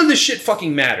 none of this shit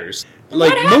fucking matters.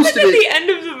 Like, what most of happened it. at the end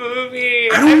of the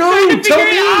movie? I don't know. Tell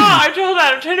me.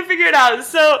 I'm trying to figure it out.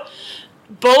 So,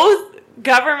 both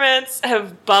governments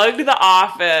have bugged the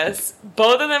office.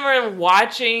 Both of them are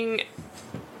watching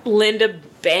Linda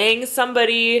bang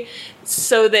somebody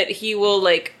so that he will,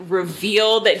 like,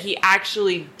 reveal that he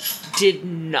actually did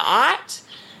not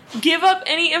give up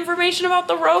any information about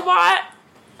the robot.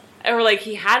 Or, like,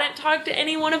 he hadn't talked to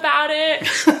anyone about it.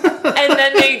 And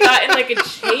then they got in, like, a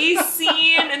chase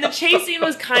scene. And the chase scene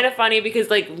was kind of funny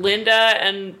because, like, Linda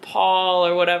and Paul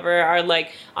or whatever are,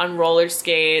 like, on roller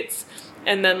skates.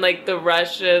 And then, like, the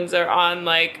Russians are on,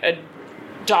 like, a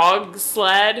dog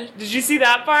sled. Did you see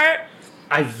that part?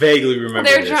 I vaguely remember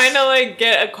They're trying to, like,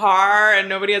 get a car, and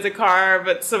nobody has a car,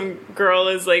 but some girl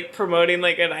is, like, promoting,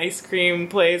 like, an ice cream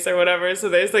place or whatever, so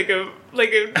there's, like a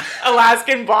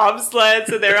Alaskan bobsled,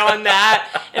 so they're on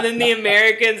that, and then the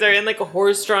Americans are in, like, a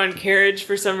horse-drawn carriage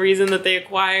for some reason that they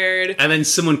acquired. And then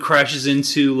someone crashes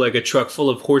into, like, a truck full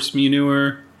of horse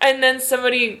manure. And then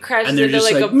somebody crashes into,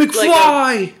 like,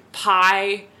 McFly! A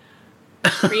pie.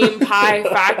 Cream pie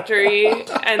factory,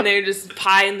 and they're just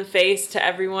pie in the face to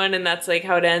everyone, and that's like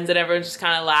how it ends, and everyone just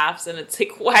kind of laughs, and it's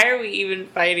like, why are we even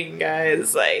fighting,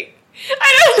 guys? Like,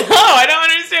 I don't know. I don't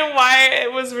understand why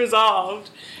it was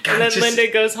resolved. God, and then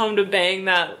Linda goes home to bang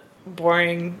that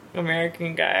boring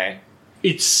American guy.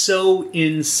 It's so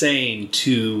insane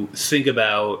to think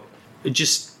about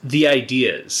just the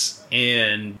ideas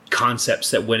and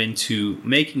concepts that went into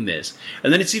making this.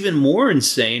 And then it's even more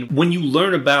insane when you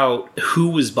learn about who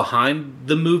was behind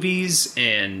the movies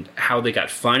and how they got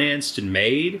financed and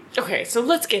made. Okay, so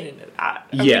let's get into that.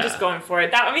 I'm just going for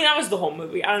it. That was the whole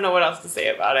movie. I don't know what else to say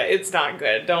about it. It's not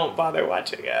good. Don't bother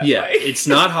watching it. Yeah, it's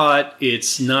not hot.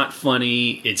 It's not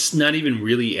funny. It's not even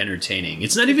really entertaining.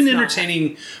 It's not even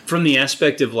entertaining from the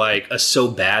aspect of, like, a so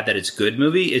bad that it's good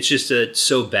movie. It's just a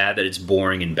so bad that it's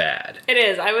boring and bad. It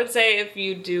is. I would say if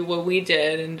you do what we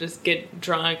did and just get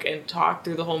drunk and talk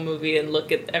through the whole movie and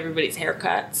look at everybody's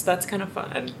haircuts, that's kind of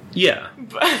fun. Yeah.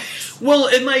 Well,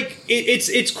 and, like,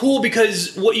 it's cool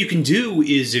because what you can do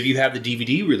is, if you have the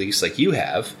DVD release like you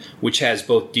have, which has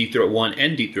both Deep Throat 1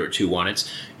 and Deep Throat 2 on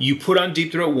it, you put on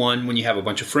Deep Throat 1 when you have a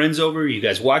bunch of friends over, you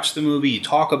guys watch the movie, you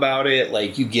talk about it,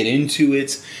 like, you get into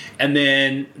it, and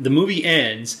then the movie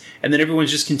ends, and then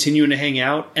everyone's just continuing to hang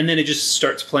out, and then it just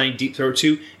starts playing Deep Throat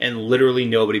 2, and literally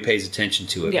nobody pays attention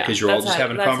to it because you're all just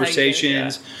having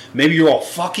conversations. Maybe you're all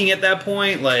fucking at that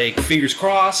point, like, fingers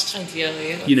crossed.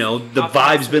 Ideally. You know, the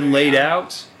vibe's been laid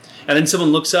out. And then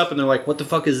someone looks up and they're like, what the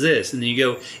fuck is this? And then you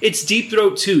go, it's Deep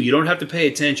Throat 2. You don't have to pay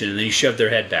attention. And then you shove their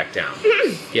head back down.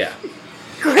 Yeah.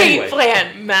 Great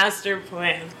plan. Master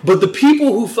plan. But the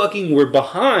people who fucking were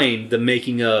behind the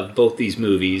making of both these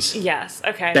movies. Yes.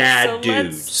 Okay. Bad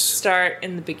dudes. Let's start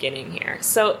in the beginning here.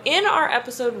 So in our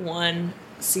episode 1,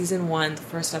 season 1, the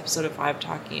first episode of Vibe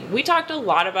Talking, we talked a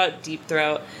lot about Deep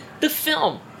Throat, the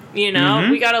film. You know,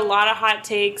 we got a lot of hot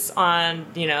takes on,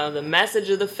 you know, the message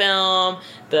of the film,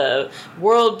 the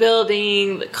world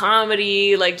building, the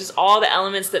comedy, like just all the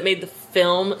elements that made the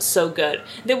film so good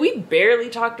that we barely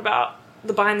talked about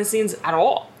the behind the scenes at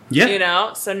all. Yeah. You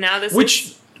know, so now this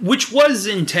Which was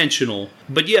intentional,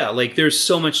 but yeah, like there's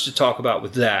so much to talk about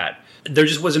with that. There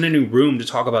just wasn't any room to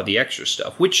talk about the extra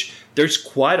stuff, which there's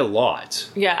quite a lot.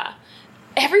 Yeah.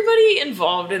 everybody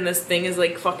involved in this thing is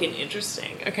like fucking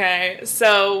interesting, okay?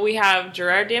 So we have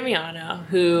Gerard Damiano,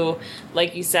 who,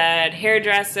 like you said,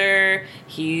 hairdresser.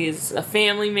 He's a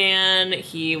family man.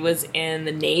 He was in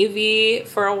the Navy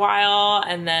for a while,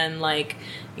 and then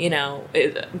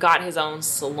got his own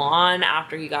salon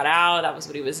after he got out. That was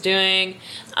what he was doing.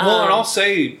 Well, and I'll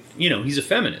say, he's a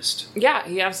feminist. Yeah,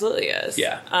 he absolutely is.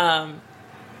 Yeah.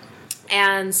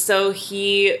 And so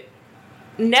he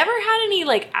never had any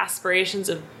aspirations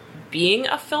of being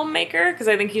a filmmaker, because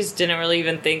I think he just didn't really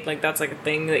even think that's a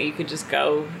thing that you could just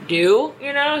go do.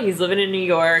 He's living in New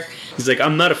York. He's like,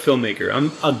 I'm not a filmmaker.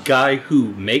 I'm a guy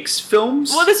who makes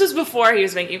films. Well, this was before he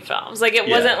was making films. It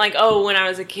wasn't when I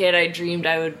was a kid I dreamed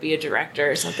I would be a director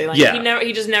or something.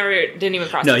 He just never didn't even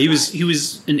cross. No, he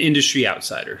was an industry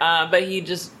outsider. But he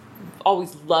just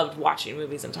always loved watching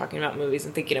movies and talking about movies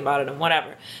and thinking about it and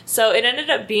whatever. So it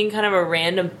ended up being kind of a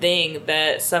random thing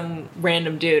that some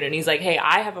random dude, and he's like, hey,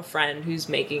 I have a friend who's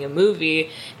making a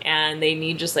movie and they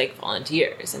need just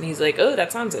volunteers. And he's like, oh,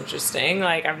 that sounds interesting.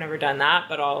 I've never done that,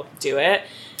 but I'll do it.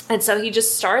 And so he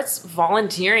just starts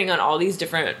volunteering on all these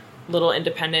different little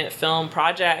independent film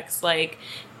projects,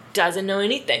 doesn't know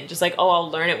anything, just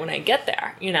I'll learn it when I get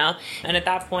there, And at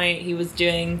that point, he was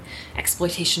doing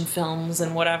exploitation films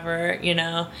and whatever,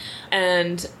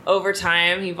 And over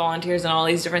time, he volunteers on all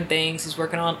these different things. He's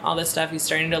working on all this stuff. He's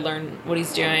starting to learn what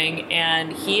he's doing.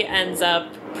 And he ends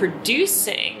up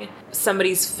producing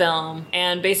somebody's film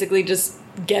and basically just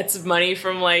gets money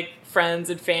from, friends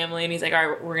and family. And he's like, all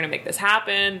right, we're going to make this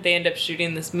happen. They end up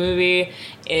shooting this movie.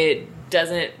 It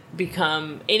doesn't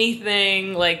become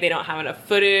anything. They don't have enough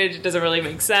footage. It doesn't really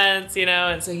make sense,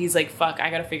 And so he's like, fuck, I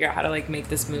got to figure out how to make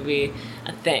this movie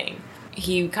a thing.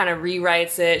 He kind of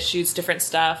rewrites it, shoots different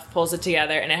stuff, pulls it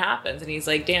together, and it happens. And he's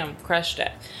like, damn, crushed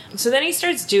it. So then he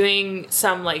starts doing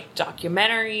some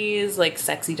documentaries,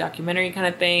 sexy documentary kind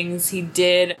of things. He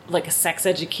did a sex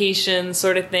education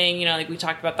sort of thing. We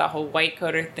talked about that whole white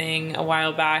coater thing a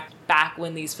while back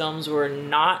when these films were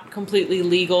not completely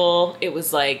legal. It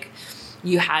was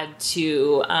you had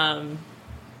to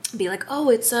be oh,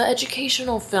 it's an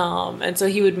educational film. And so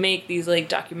he would make these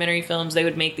documentary films. They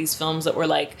would make these films that were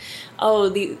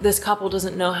this couple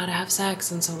doesn't know how to have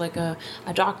sex, and so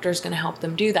a doctor's going to help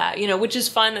them do that, which is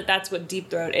fun. That's what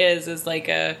Deep Throat is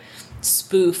a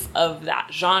spoof of that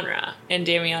genre, and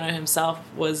Damiano himself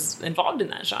was involved in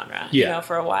that genre,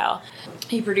 for a while.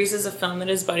 He produces a film that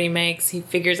his buddy makes. He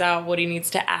figures out what he needs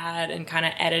to add and kind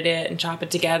of edit it and chop it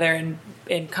together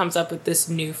and comes up with this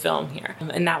new film here.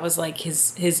 And that was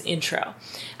his intro.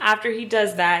 After he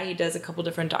does that, he does a couple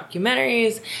different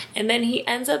documentaries, and then he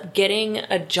ends up getting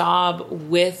a job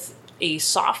with a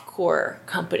softcore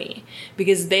company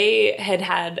because they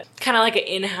had kind of an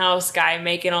in-house guy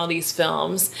making all these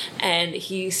films, and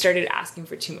he started asking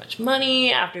for too much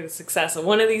money after the success of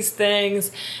one of these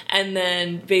things. And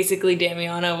then basically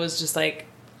Damiano was just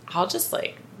I'll just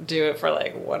do it for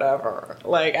whatever.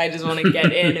 I just want to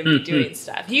get in and be doing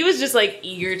stuff. He was just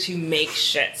eager to make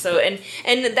shit. So and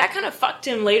that kind of fucked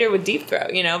him later with Deep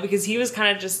Throat, because he was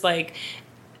kind of just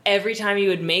every time he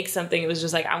would make something, it was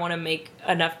just I want to make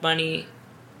enough money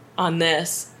on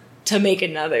this to make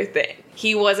another thing.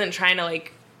 He wasn't trying to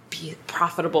be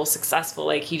profitable, successful.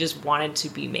 He just wanted to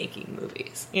be making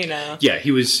movies, Yeah,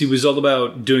 he was all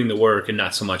about doing the work and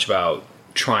not so much about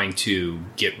trying to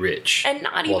get rich and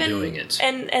not while even doing it.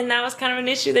 And that was kind of an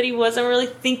issue, that he wasn't really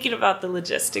thinking about the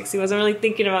logistics. He wasn't really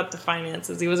thinking about the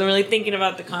finances. He wasn't really thinking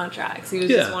about the contracts. He was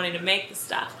just wanting to make the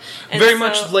stuff. And very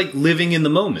much living in the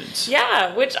moment.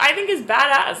 Yeah, which I think is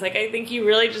badass. I think he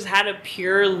really just had a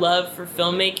pure love for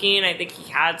filmmaking. I think he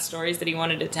had stories that he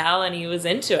wanted to tell, and he was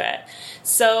into it.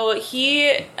 So he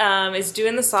is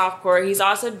doing the softcore. He's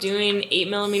also doing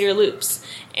 8mm loops,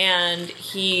 and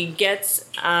he gets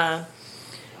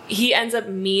he ends up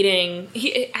meeting,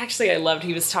 I loved,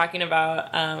 he was talking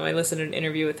about, I listened to an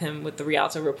interview with him with the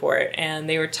Rialto Report, and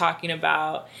they were talking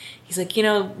about, he's like,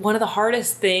 one of the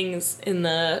hardest things in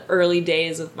the early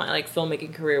days of my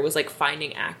filmmaking career was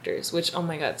finding actors, which, oh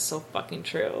my God, it's so fucking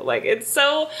true. It's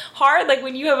so hard,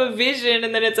 when you have a vision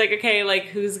and then it's okay,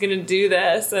 who's gonna do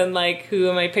this, and who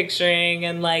am I picturing,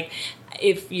 and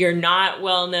if you're not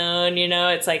well known,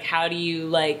 it's how do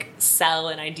you sell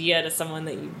an idea to someone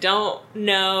that you don't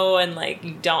know, and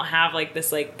you don't have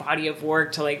this body of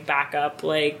work to back up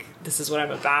this is what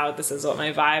I'm about, this is what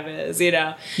my vibe is,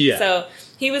 Yeah. So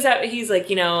he's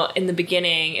in the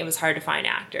beginning it was hard to find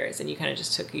actors, and you kind of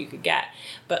just took who you could get,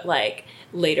 but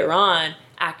later on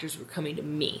actors were coming to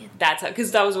me. That's how,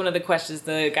 because that was one of the questions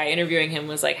the guy interviewing him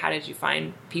was how did you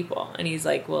find people? And he's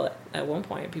well, at one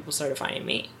point people started finding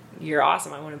me. you're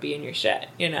awesome. I want to be in your shit,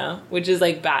 you know, which is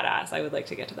like badass. I would like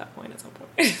to get to that point at some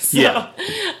point. So,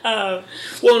 yeah.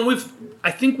 Well, and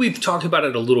I think we've talked about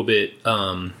it a little bit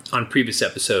on previous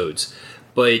episodes,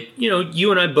 but you know,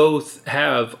 you and I both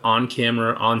have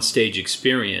on-camera, on-stage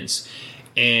experience,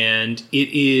 and it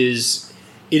is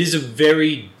a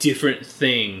very different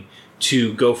thing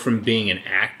to go from being an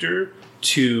actor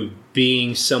to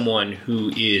being someone who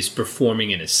is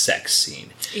performing in a sex scene.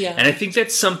 Yeah. And I think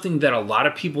that's something that a lot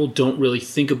of people don't really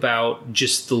think about,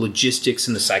 just the logistics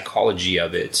and the psychology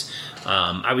of it.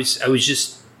 I was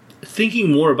just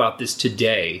thinking more about this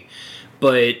today,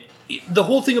 but the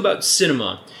whole thing about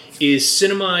cinema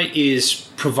is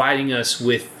providing us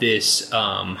with this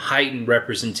heightened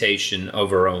representation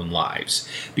of our own lives,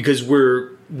 because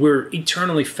we're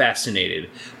eternally fascinated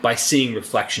by seeing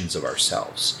reflections of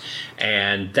ourselves.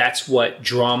 And that's what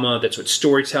drama, that's what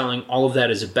storytelling, all of that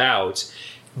is about.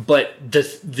 But the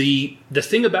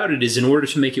thing about it is, in order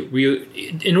to make it real,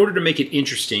 in order to make it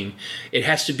interesting, it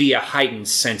has to be a heightened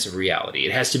sense of reality.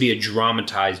 It has to be a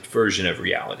dramatized version of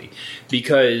reality.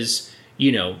 Because,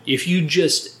 you know, if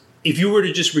you were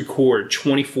to just record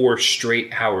 24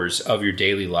 straight hours of your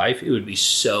daily life, it would be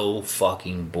so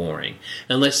fucking boring.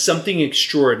 Unless something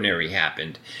extraordinary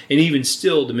happened. And even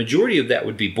still, the majority of that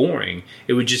would be boring.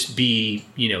 It would just be,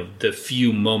 you know, the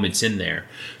few moments in there.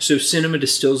 So cinema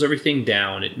distills everything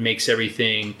down. It makes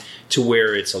everything to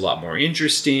where it's a lot more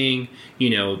interesting. You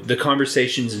know, the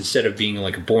conversations, instead of being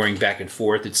like a boring back and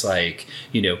forth, it's like,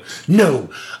 you know,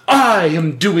 no, I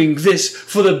am doing this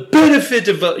for the benefit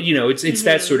of, you know, it's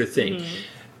that sort of thing. Mm-hmm.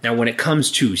 Now, when it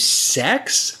comes to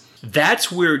sex,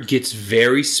 that's where it gets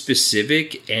very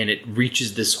specific and it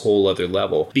reaches this whole other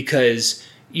level. Because,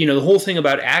 you know, the whole thing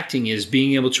about acting is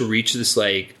being able to reach this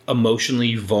like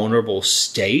emotionally vulnerable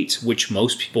state, which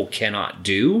most people cannot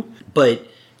do. But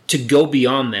to go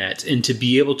beyond that and to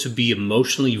be able to be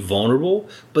emotionally vulnerable,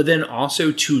 but then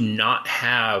also to not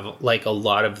have like a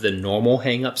lot of the normal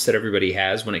hangups that everybody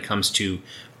has when it comes to,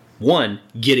 one,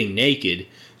 getting naked,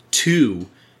 two,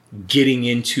 getting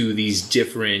into these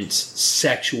different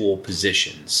sexual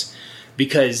positions.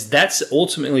 Because that's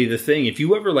ultimately the thing. If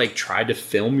you ever like tried to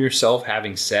film yourself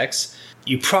having sex,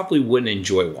 you probably wouldn't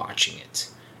enjoy watching it.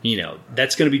 You know,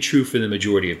 that's going to be true for the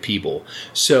majority of people.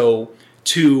 So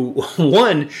to,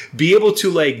 one, be able to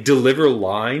like deliver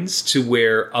lines to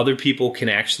where other people can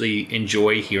actually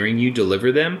enjoy hearing you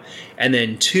deliver them, and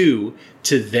then two,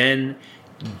 to then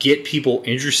get people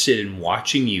interested in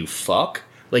watching you fuck,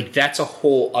 like that's a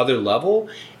whole other level.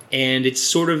 And it's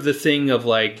sort of the thing of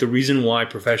like, the reason why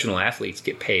professional athletes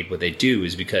get paid what they do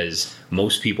is because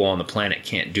most people on the planet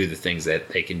can't do the things that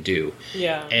they can do.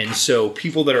 Yeah. And so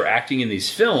people that are acting in these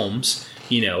films,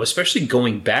 you know, especially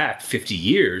going back 50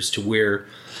 years to where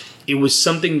it was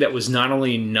something that was not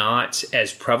only not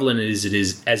as prevalent as it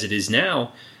is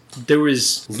now, there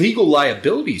was legal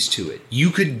liabilities to it. You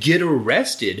could get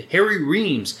arrested. Harry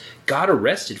Reams got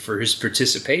arrested for his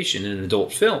participation in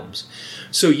adult films.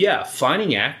 So yeah,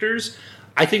 finding actors,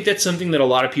 I think that's something that a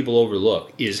lot of people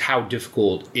overlook, is how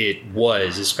difficult it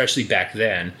was, especially back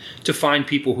then, to find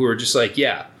people who are just like,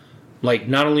 yeah, like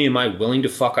not only am I willing to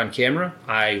fuck on camera,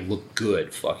 I look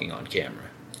good fucking on camera.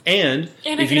 And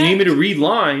if you need me to read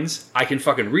lines, I can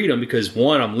fucking read them because,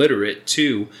 one, I'm literate.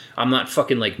 Two, I'm not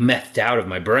fucking like methed out of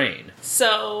my brain.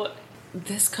 So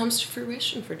this comes to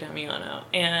fruition for Damiano.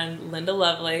 And Linda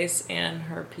Lovelace and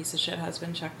her piece of shit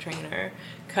husband, Chuck Traynor,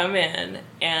 come in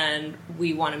and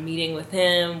we want a meeting with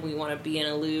him. We want to be in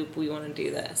a loop. We want to do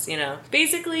this, you know.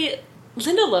 Basically,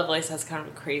 Linda Lovelace has kind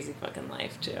of a crazy fucking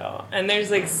life, too. And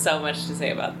there's like so much to say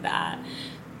about that.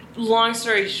 Long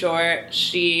story short,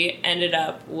 she ended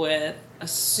up with a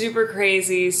super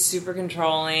crazy, super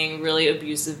controlling, really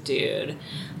abusive dude.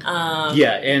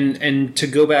 Yeah, and to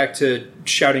go back to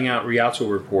shouting out Rialto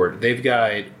Report, they've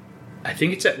got, I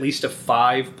think it's at least a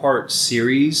 5-part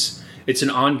series. It's an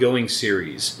ongoing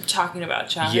series. Talking about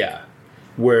Chuck? Yeah.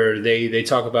 Where they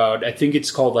talk about, I think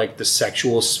it's called like the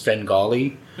sexual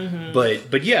Svengali. Mm-hmm.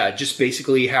 But yeah, just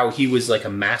basically how he was like a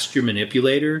master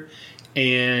manipulator,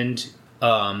 and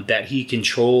that he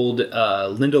controlled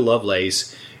Linda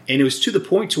Lovelace, and it was to the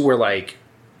point to where like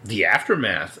the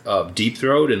aftermath of Deep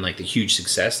Throat and like the huge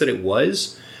success that it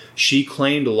was, she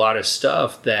claimed a lot of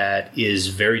stuff that is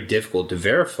very difficult to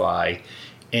verify,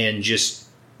 and just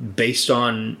based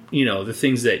on, you know, the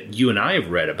things that you and I have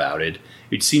read about it,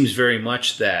 it seems very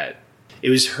much that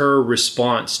it was her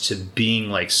response to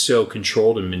being like so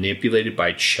controlled and manipulated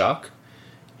by Chuck,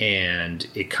 and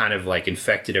it kind of like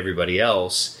infected everybody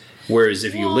else. Whereas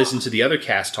if you listen to the other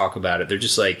cast talk about it, they're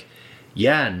just like,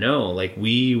 yeah, no, like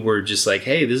we were just like,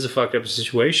 hey, this is a fucked up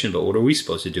situation, but what are we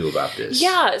supposed to do about this?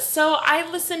 Yeah, so I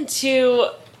listened to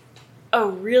a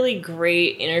really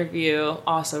great interview.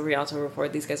 Also, Rialto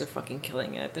Report. These guys are fucking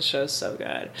killing it. The show's so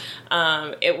good.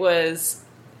 It was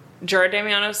Gerard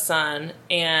Damiano's son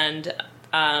and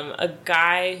a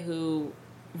guy who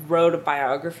wrote a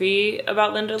biography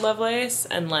about Linda Lovelace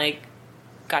and like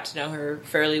got to know her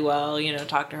fairly well, you know,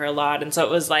 talked to her a lot. And so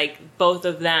it was like both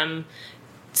of them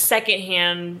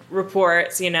secondhand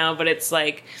reports, you know, but it's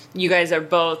like you guys are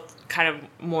both kind of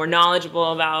more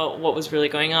knowledgeable about what was really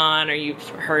going on, or you've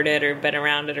heard it or been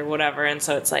around it or whatever. And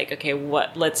so it's like, okay,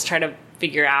 let's try to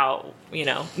figure out, you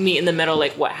know, meet in the middle,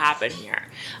 like what happened here.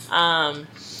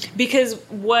 Because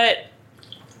what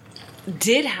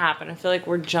did happen, I feel like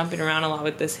we're jumping around a lot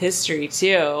with this history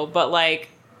too, but like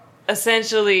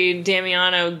essentially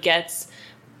Damiano gets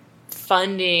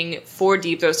funding for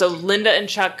Deep Throat. So Linda and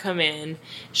Chuck come in.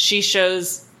 She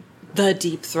shows the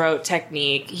Deep Throat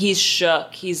technique. He's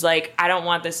shook. He's like, I don't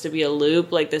want this to be a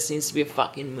loop. Like, this needs to be a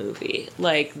fucking movie.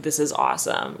 Like, this is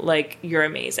awesome. Like, you're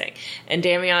amazing. And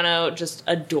Damiano just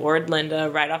adored Linda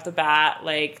right off the bat.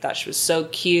 Like, thought she was so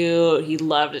cute. He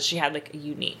loved that she had, like, a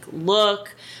unique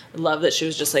look. Loved that she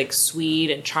was just, like,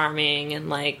 sweet and charming and,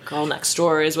 like, girl next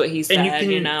door is what he said,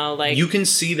 you know? Like, you can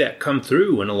see that come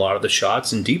through in a lot of the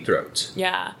shots in Deep Throats.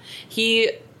 Yeah.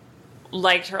 He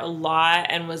liked her a lot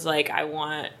and was like, I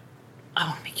want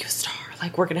to make you a star.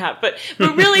 Like, we're going to have... But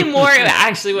really more,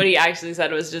 actually, what he actually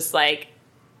said was just, like,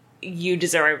 you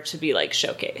deserve to be, like,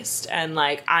 showcased. And,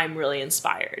 like, I'm really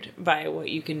inspired by what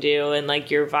you can do and,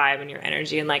 like, your vibe and your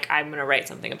energy. And, like, I'm going to write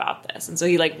something about this. And so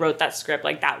he, like, wrote that script,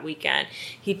 like, that weekend.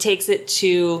 He takes it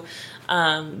to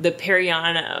the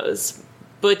Perianos,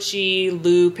 Butchie,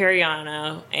 Lou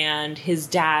Periano, and his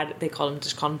dad. They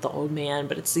just call him the old man,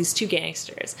 but it's these two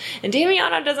gangsters. And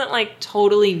Damiano doesn't like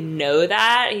totally know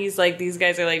that. He's like, these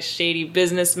guys are like shady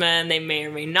businessmen. They may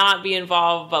or may not be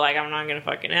involved, but like, I'm not gonna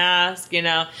fucking ask, you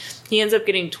know? He ends up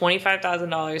getting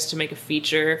 $25,000 to make a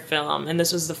feature film. And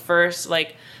this was the first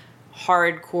like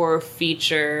hardcore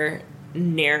feature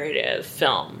narrative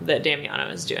film that Damiano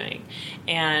is doing,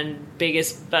 and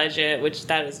biggest budget, which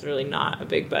that is really not a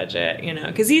big budget, you know,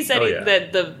 because he said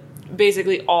that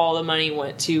basically all the money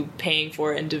went to paying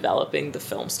for and developing the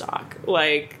film stock.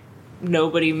 Like,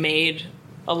 nobody made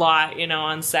a lot, you know,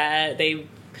 on set. They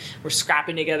were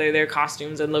scrapping together their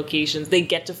costumes and locations. They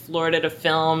get to Florida to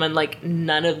film, and like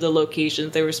none of the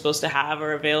locations they were supposed to have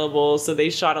are available, so they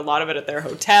shot a lot of it at their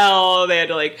hotel. They had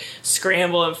to like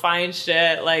scramble and find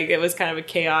shit. Like, it was kind of a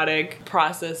chaotic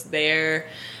process there,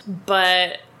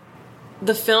 but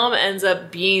the film ends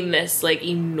up being this like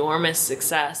enormous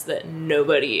success that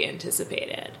nobody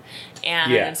anticipated.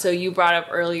 And so you brought up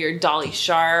earlier Dolly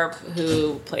Sharp,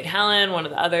 who played Helen, one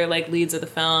of the other like leads of the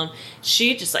film.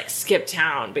 She just like skipped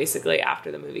town basically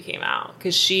after the movie came out,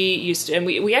 because she used to, and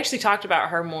we actually talked about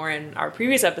her more in our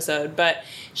previous episode, but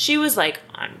she was like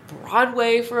on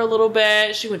Broadway for a little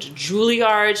bit. She went to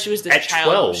Juilliard. She was this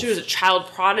child. 12. She was a child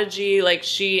prodigy. Like,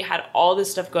 she had all this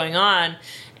stuff going on,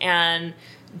 and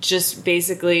just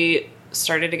basically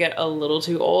started to get a little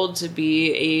too old to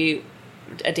be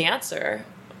a dancer.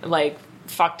 Like,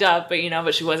 fucked up, but, you know,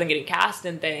 but she wasn't getting cast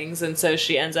in things. And so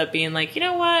she ends up being like, you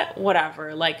know what,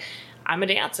 whatever. Like, I'm a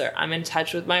dancer. I'm in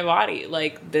touch with my body.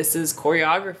 Like, this is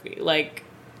choreography. Like,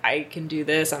 I can do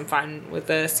this. I'm fine with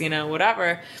this, you know,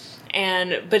 whatever.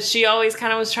 But she always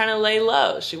kind of was trying to lay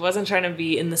low. She wasn't trying to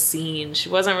be in the scene. She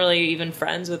wasn't really even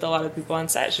friends with a lot of people on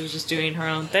set. She was just doing her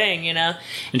own thing, you know?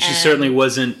 And she certainly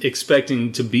wasn't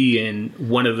expecting to be in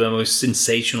one of the most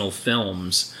sensational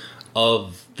films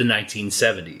of the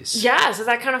 1970s. Yeah, so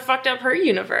that kind of fucked up her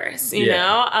universe, you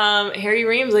know? Harry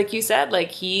Reams, like you said,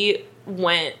 like, he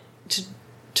went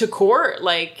to court,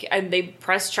 like, and they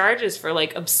pressed charges for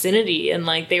like obscenity, and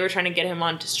like they were trying to get him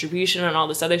on distribution and all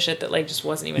this other shit that like just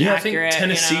wasn't even accurate. I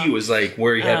think Tennessee was like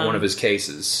where he had one of his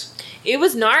cases. It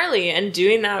was gnarly, and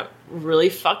doing that really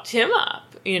fucked him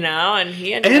up, you know, and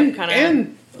he ended up kind of...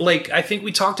 And like, I think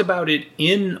we talked about it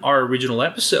in our original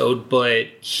episode, but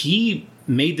he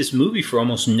made this movie for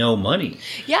almost no money.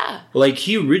 Yeah. Like,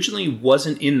 he originally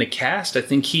wasn't in the cast. I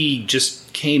think he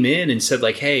just came in and said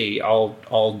like, hey,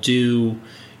 I'll do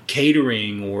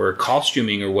catering or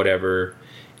costuming or whatever,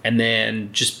 and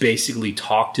then just basically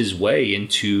talked his way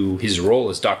into his role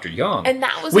as Dr. Young. And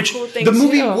that was a cool thing the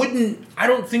movie too. I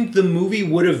don't think the movie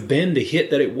would have been the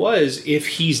hit that it was if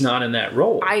he's not in that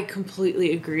role. I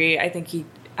completely agree. I think he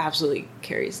absolutely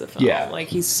carries the film. Yeah. Like,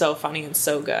 he's so funny and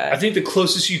so good. I think the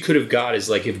closest you could have got is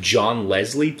like if John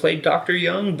Leslie played Dr.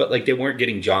 Young, but like they weren't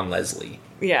getting John Leslie.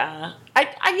 Yeah.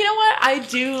 You know what? I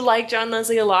do like John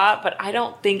Leslie a lot, but I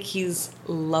don't think he's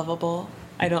lovable.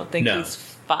 I don't think he's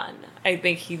fun. I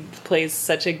think he plays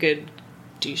such a good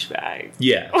douchebag.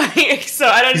 Yeah. So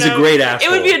I don't know. He's a great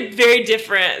asshole. It would be a very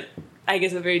different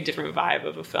vibe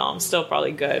of a film. Still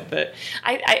probably good, but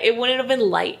it wouldn't have been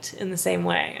light in the same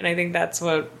way. And I think that's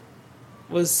what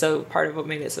was so part of what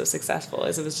made it so successful,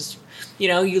 is it was just,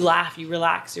 you laugh, you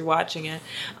relax, you're watching it.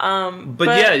 But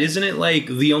yeah, isn't it like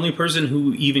the only person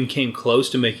who even came close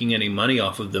to making any money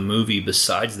off of the movie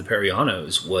besides the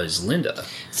Perianos was Linda?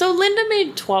 So Linda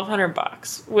made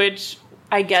 $1,200, which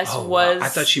I guess was... Wow. I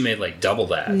thought she made like double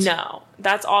that. No,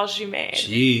 that's all she made.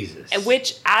 Jesus.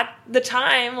 Which at the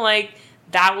time, like,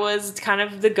 that was kind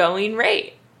of the going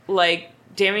rate. Like,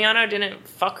 Damiano didn't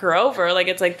fuck her over. Like,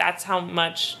 it's like, that's how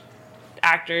much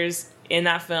actors in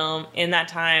that film, in that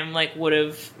time, like, would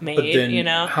have made, but then,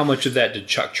 how much of that did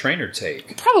Chuck Traynor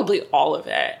take? Probably all of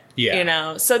it.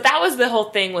 Yeah. So that was the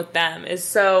whole thing with them, is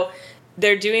so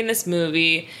they're doing this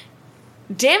movie.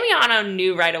 Damiano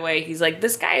knew right away, he's like,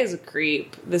 this guy is a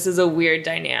creep. This is a weird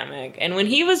dynamic. And when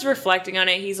he was reflecting on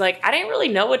it, he's like, I didn't really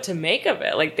know what to make of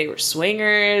it. Like, they were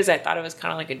swingers. I thought it was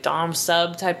kind of like a dom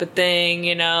sub type of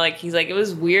thing, Like, he's like, it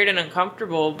was weird and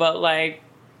uncomfortable, but, like,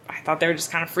 I thought they were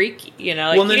just kind of freaky,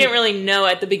 Like, he didn't really know,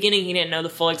 at the beginning, he didn't know the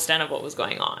full extent of what was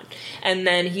going on. And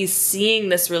then he's seeing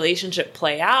this relationship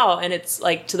play out, and it's,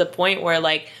 like, to the point where,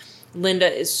 like, Linda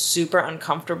is super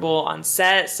uncomfortable on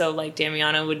set, so, like,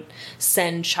 Damiano would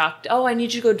send Chuck, I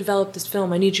need you to go develop this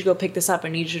film, I need you to go pick this up, I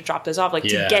need you to drop this off, like,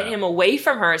 to get him away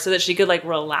from her so that she could, like,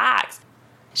 relax.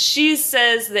 She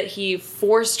says that he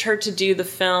forced her to do the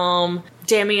film.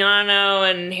 Damiano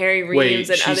and Harry Reams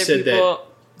and other people...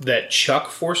 That Chuck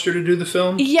forced her to do the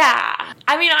film? Yeah.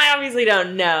 I mean, I obviously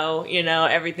don't know,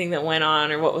 everything that went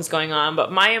on or what was going on,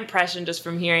 but my impression just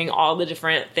from hearing all the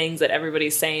different things that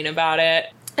everybody's saying about it,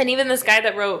 and even this guy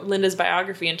that wrote Linda's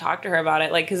biography and talked to her about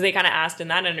it, like, because they kind of asked in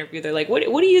that interview, they're like, what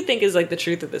do you think is, like, the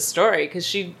truth of this story? Because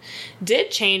she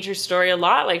did change her story a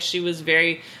lot. Like, she was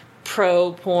very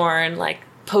pro-porn, like,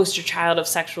 poster child of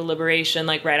sexual liberation,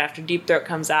 like, right after Deep Throat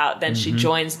comes out. Then she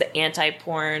joins the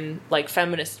anti-porn, like,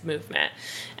 feminist movement.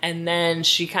 And then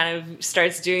she kind of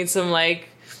starts doing some, like,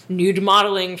 nude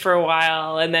modeling for a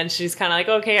while. And then she's kind of like,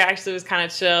 okay, actually it was kind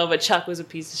of chill, but Chuck was a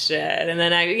piece of shit. And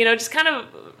then I, just kind of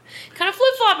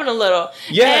flip-flopping a a little.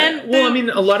 Yeah, and I mean,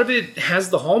 a lot of it has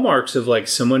the hallmarks of, like,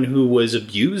 someone who was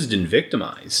abused and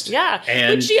victimized. Yeah,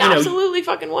 and which she absolutely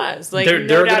fucking was. Like, there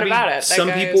no are doubt about it.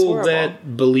 Some people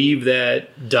that believe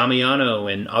that Damiano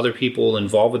and other people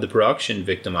involved with the production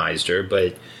victimized her,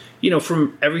 but...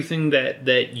 from everything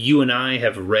that you and I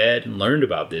have read and learned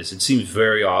about this, it seems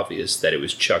very obvious that it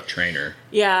was Chuck Traynor.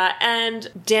 Yeah, and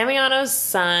Damiano's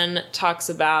son talks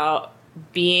about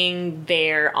being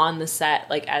there on the set,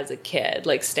 like, as a kid,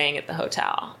 like, staying at the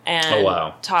hotel.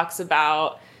 And talks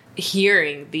about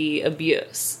hearing the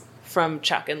abuse from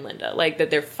Chuck and Linda, like, that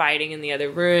they're fighting in the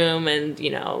other room and,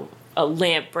 a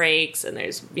lamp breaks and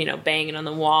there's, banging on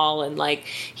the wall. And, like,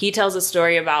 he tells a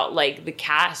story about, like, the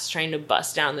cast trying to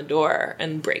bust down the door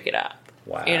and break it up.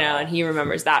 Wow. And he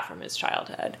remembers that from his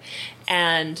childhood.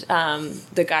 And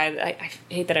the guy, I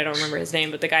hate that I don't remember his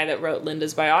name, but the guy that wrote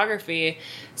Linda's biography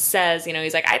says,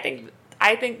 he's like, I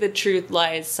think the truth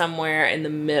lies somewhere in the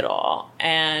middle.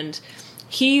 And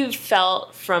he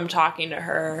felt from talking to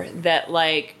her that,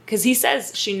 like, because he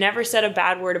says she never said a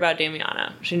bad word about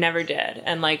Damiano. She never did.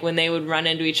 And, like, when they would run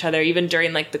into each other, even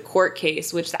during, like, the court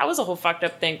case, which that was a whole fucked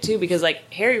up thing, too, because,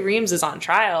 like, Harry Reams is on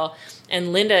trial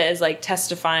and Linda is, like,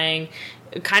 testifying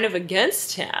kind of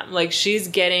against him. Like, she's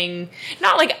getting,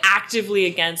 not, like, actively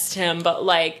against him, but,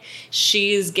 like,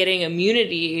 she's getting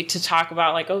immunity to talk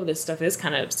about, like, oh, this stuff is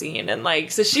kind of obscene. And,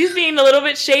 like, so she's being a little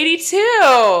bit shady,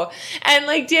 too. And,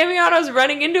 like, Damiano's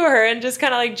running into her and just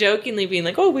kind of, like, jokingly being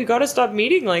like, oh, we gotta stop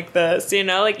meeting like this,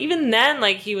 Like, even then,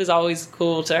 like, he was always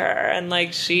cool to her. And,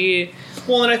 like, she...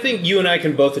 Well, and I think you and I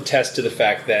can both attest to the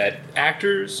fact that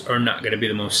actors are not going to be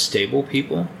the most stable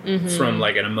people from,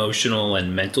 like, an emotional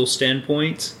and mental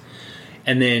standpoint.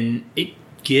 And then it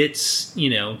gets,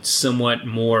 somewhat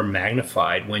more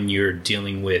magnified when you're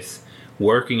dealing with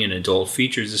working in adult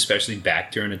features, especially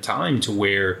back during a time to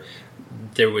where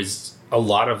there was a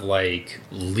lot of, like,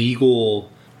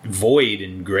 legal void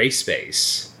and gray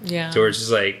space. Yeah. So it's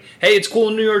just like, hey, it's cool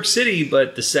in New York City,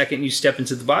 but the second you step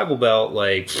into the Bible Belt,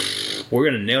 like, we're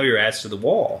going to nail your ass to the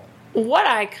wall. What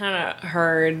I kind of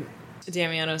heard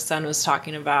Damiano's son was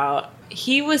talking about,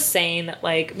 he was saying that,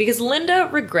 like, because Linda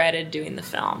regretted doing the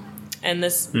film. And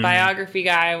this biography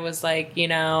guy was like,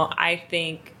 I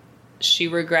think she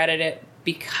regretted it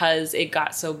because it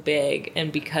got so big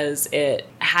and because it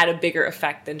had a bigger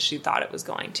effect than she thought it was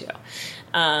going to.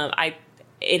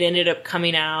 It ended up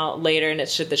coming out later, and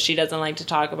it's shit that she doesn't like to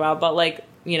talk about, but like,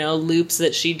 you know, loops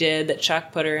that she did that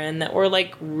Chuck put her in that were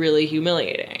like really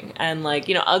humiliating, and like,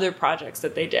 you know, other projects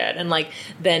that they did. And like,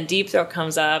 then Deep Throat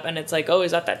comes up and it's like, oh,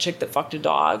 is that chick that fucked a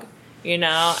dog? You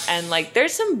know? And like,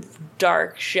 there's some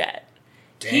dark shit.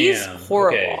 Damn, he's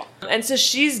horrible. okay. And so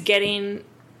she's getting,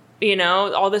 you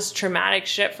know, all this traumatic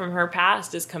shit from her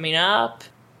past is coming up.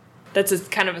 That's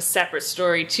kind of a separate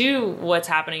story to what's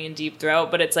happening in Deep Throat,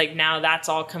 but it's like, now that's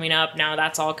all coming up, now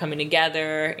that's all coming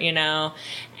together, you know.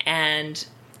 And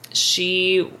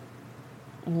she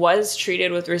was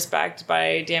treated with respect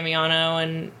by Damiano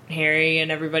and Harry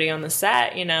and everybody on the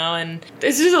set, you know. And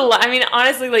there's just a lot. I mean,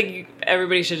 honestly, like,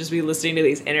 everybody should just be listening to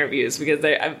these interviews, because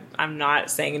I'm not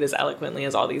saying it as eloquently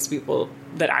as all these people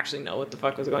that actually know what the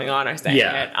fuck was going on are saying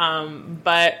it.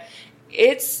 But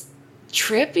it's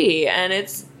trippy, and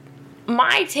it's,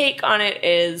 my take on it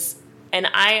is, and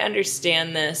I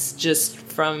understand this just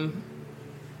from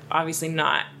obviously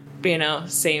not, you know,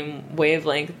 same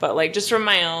wavelength, but like just from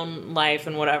my own life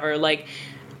and whatever, like,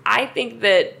 I think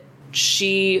that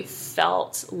she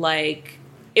felt like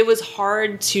it was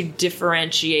hard to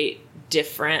differentiate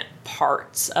different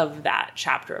parts of that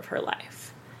chapter of her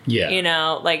life. Yeah. You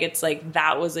know, like, it's like,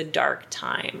 that was a dark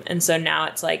time. And so now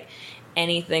it's like,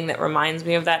 anything that reminds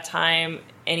me of that time,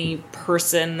 any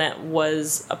person that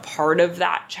was a part of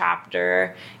that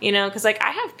chapter, you know, because like, I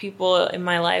have people in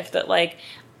my life that like,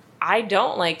 I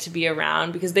don't like to be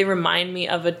around because they remind me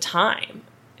of a time.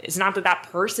 It's not that that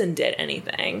person did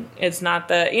anything. It's not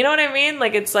that, you know what I mean?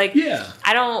 Like, it's like, yeah.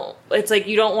 It's like,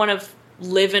 you don't want to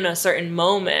live in a certain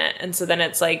moment. And so then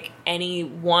it's like,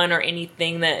 anyone or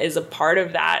anything that is a part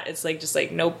of that, it's like, just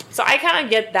like, nope. So I kind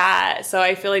of get that. So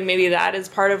I feel like maybe that is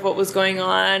part of what was going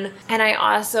on. And I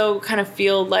also kind of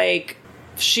feel like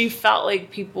she felt like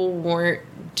people weren't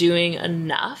doing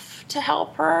enough to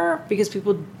help her, because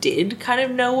people did kind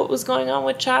of know what was going on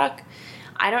with Chuck.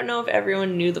 I don't know if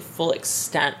everyone knew the full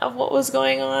extent of what was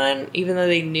going on, even though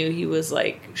they knew he was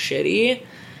like shitty.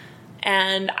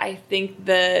 And I think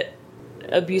that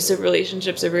abusive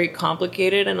relationships are very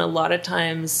complicated, and a lot of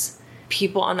times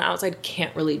people on the outside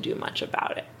can't really do much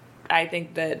about it. I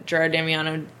think that Gerard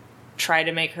Damiano tried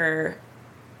to make her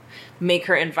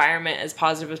environment as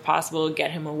positive as possible,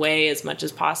 get him away as much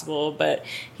as possible, but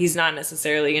he's not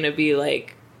necessarily going to be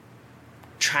like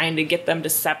trying to get them to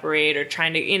separate or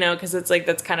trying to, you know, because it's like,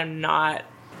 that's kind of not,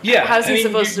 how's he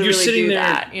supposed to really do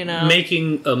that, you know?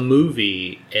 Making a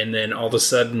movie, and then all of a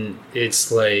sudden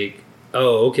it's like,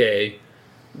 oh, okay,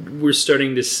 we're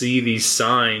starting to see these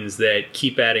signs that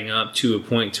keep adding up to a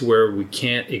point to where we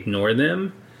can't ignore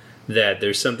them, that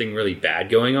there's something really bad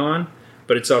going on.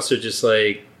 But it's also just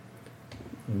like,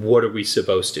 what are we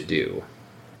supposed to do?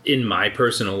 In my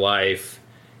personal life,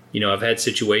 you know, I've had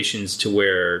situations to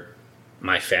where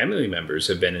my family members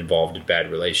have been involved in bad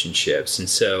relationships. And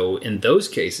so in those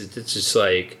cases, it's just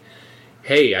like,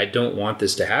 hey, I don't want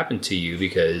this to happen to you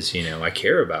because, you know, I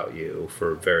care about you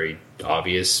for very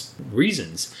obvious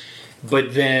reasons.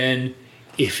 But then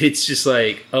if it's just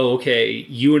like, oh, okay,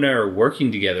 you and I are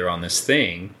working together on this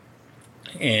thing,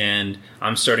 and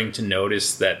I'm starting to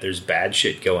notice that there's bad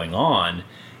shit going on,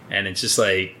 and it's just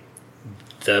like,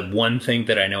 the one thing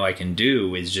that I know I can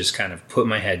do is just kind of put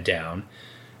my head down,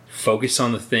 focus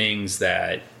on the things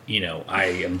that, you know, I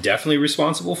am definitely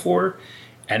responsible for,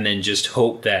 and then just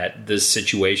hope that this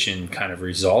situation kind of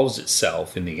resolves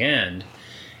itself in the end.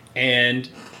 And,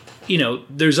 you know,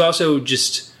 there's also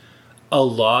just a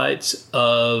lot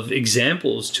of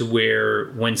examples to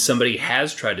where when somebody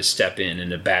has tried to step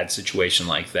in a bad situation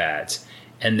like that,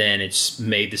 and then it's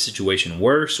made the situation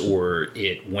worse, or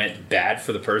it went bad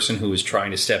for the person who was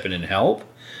trying to step in and help.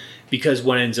 Because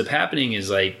what ends up happening is,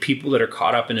 like, people that are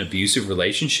caught up in abusive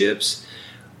relationships,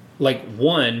 like,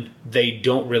 one, they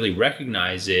don't really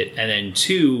recognize it, and then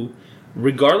two,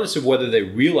 regardless of whether they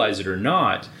realize it or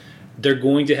not, they're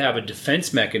going to have a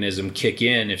defense mechanism kick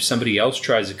in if somebody else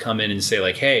tries to come in and say,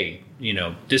 like, hey, you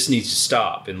know, this needs to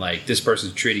stop, and, like, this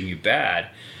person's treating you bad.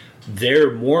 They're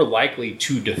more likely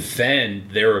to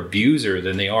defend their abuser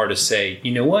than they are to say,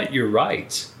 you know what, you're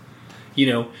right. You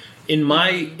know, in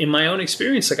my own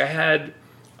experience, like,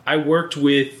 I worked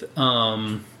with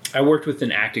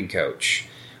an acting coach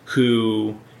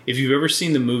who, if you've ever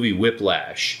seen the movie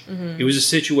Whiplash, it was a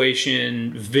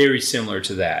situation very similar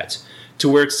to that, to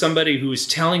where it's somebody who is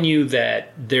telling you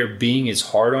that they're being as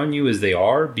hard on you as they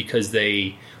are because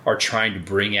they are trying to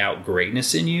bring out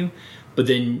greatness in you. But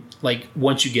then, like,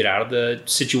 once you get out of the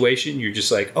situation, you're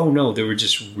just like, oh no, they were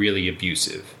just really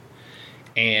abusive.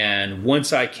 And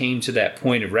once I came to that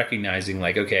point of recognizing,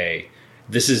 like, okay,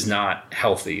 this is not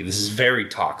healthy. This is very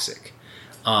toxic.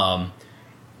 I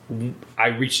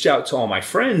reached out to all my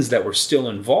friends that were still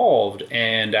involved,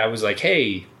 and I was like,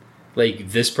 hey, like,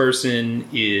 this person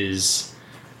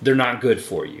they're not good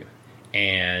for you.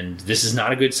 And this is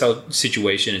not a good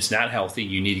situation. It's not healthy.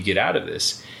 You need to get out of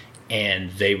this.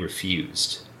 And they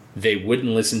refused. They wouldn't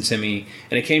listen to me.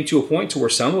 And it came to a point to where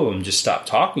some of them just stopped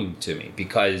talking to me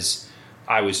because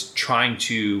I was trying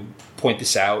to point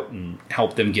this out and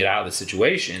help them get out of the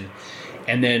situation.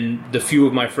 And then the few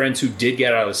of my friends who did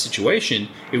get out of the situation,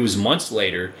 it was months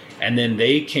later, and then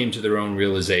they came to their own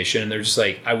realization, and they're just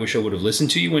like, I wish I would have listened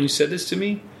to you when you said this to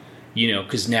me, you know,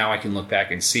 because now I can look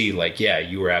back and see, like, yeah,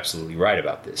 you were absolutely right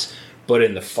about this. But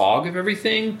in the fog of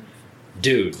everything,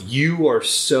 dude, you are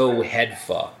so head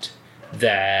fucked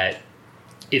that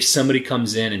if somebody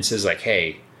comes in and says, like,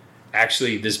 hey,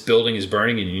 actually this building is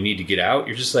burning and you need to get out,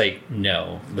 you're just like,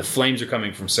 no, the flames are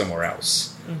coming from somewhere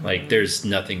else. Mm-hmm. Like, there's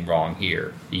nothing wrong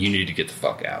here. You need to get the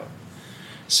fuck out.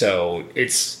 So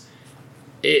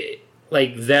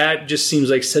like, that just seems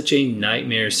like such a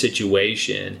nightmare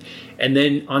situation. And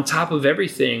then on top of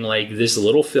everything, like, this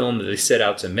little film that they set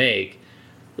out to make,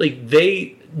 like,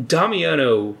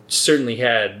 Damiano certainly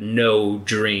had no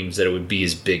dreams that it would be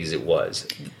as big as it was.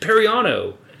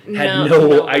 Periano had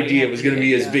no idea it was going to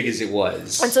be as big as it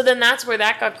was. And so then that's where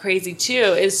that got crazy too,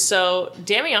 is so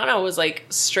Damiano was like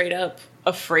straight up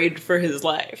afraid for his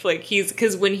life. Like,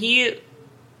 because when he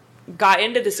got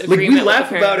into this agreement, like, we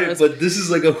laugh about it, but this is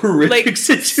like a horrific, like,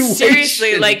 situation.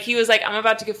 Seriously, like, he was like, I'm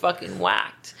about to get fucking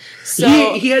whacked.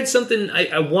 So he had something,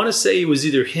 I want to say it was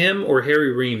either him or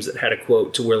Harry Reams that had a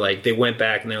quote to where, like, they went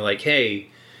back and they're like, hey,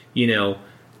 you know,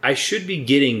 I should be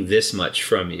getting this much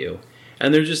from you.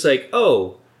 And they're just like,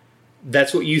 oh,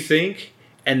 that's what you think?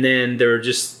 And then they're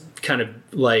just kind of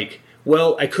like,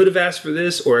 well, I could have asked for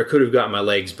this, or I could have gotten my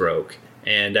legs broke.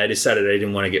 And I decided I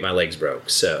didn't want to get my legs broke,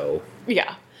 so...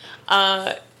 Yeah.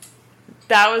 That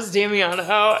was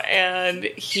Damiano, and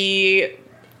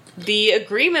the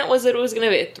agreement was that it was going to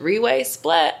be a 3-way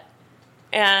split,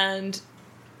 and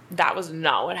that was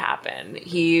not what happened.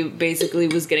 He basically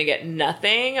was going to get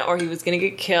nothing, or he was going to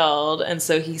get killed, and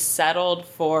so he settled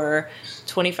for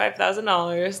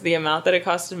 $25,000, the amount that it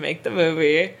cost to make the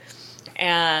movie,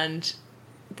 and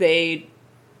they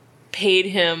paid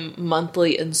him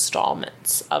monthly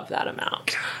installments of that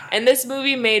amount. And this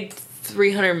movie made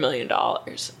 $300 million.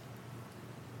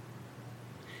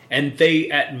 And they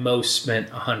at most spent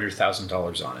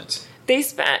 $100,000 on it. They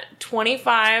spent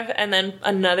 $25 and then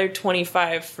another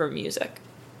 $25 for music.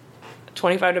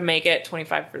 $25 to make it,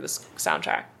 $25 for the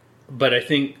soundtrack. But I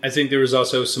think there was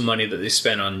also some money that they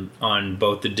spent on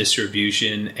both the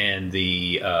distribution and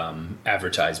the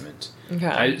advertisement.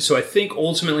 Okay. So I think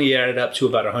ultimately it added up to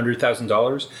about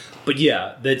 $100,000. But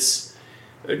yeah, that's,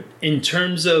 in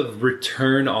terms of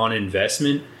return on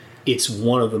investment, it's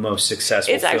one of the most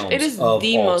successful films of all time. It is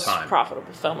the most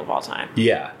profitable film of all time.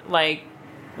 Yeah. Like,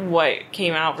 what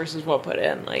came out versus what put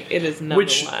in. Like, it is number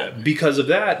one. Because of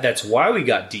that, that's why we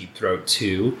got Deep Throat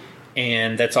 2.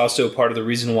 And that's also part of the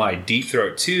reason why Deep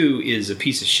Throat 2 is a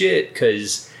piece of shit,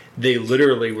 because they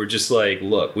literally were just like,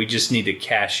 look, we just need to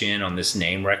cash in on this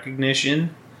name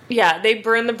recognition. Yeah, they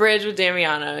burned the bridge with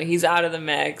Damiano. He's out of the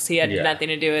mix. He had nothing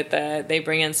to do with it. They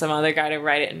bring in some other guy to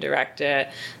write it and direct it.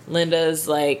 Linda's,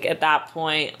 like, at that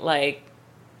point, like,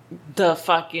 the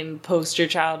fucking poster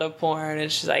child of porn. And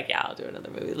she's like, yeah, I'll do another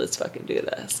movie. Let's fucking do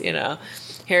this, you know?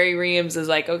 Harry Reams is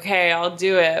like, okay, I'll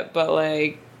do it, but,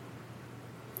 like,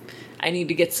 I need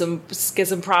to get some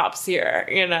props here,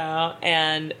 you know?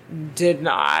 And did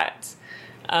not.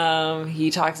 He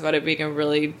talks about it being a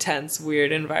really tense,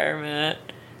 weird environment.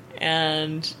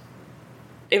 And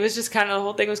it was just kind of, the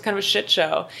whole thing was kind of a shit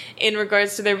show. In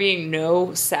regards to there being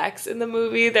no sex in the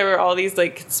movie, there were all these,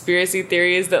 like, conspiracy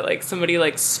theories that, like, somebody,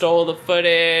 like, stole the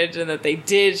footage and that they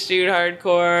did shoot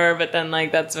hardcore, but then,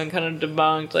 like, that's been kind of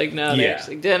debunked. Like, no, they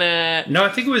actually didn't. No, I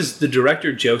think it was the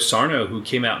director, Joe Sarno, who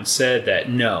came out and said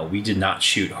that, no, we did not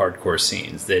shoot hardcore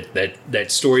scenes.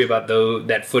 That story about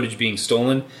that footage being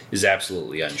stolen is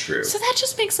absolutely untrue. So that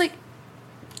just makes, like,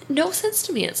 no sense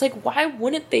to me. It's like, why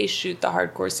wouldn't they shoot the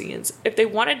hardcore scenes? If they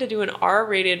wanted to do an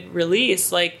R-rated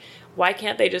release, like, why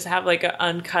can't they just have, like, an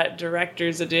uncut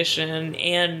director's edition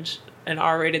and an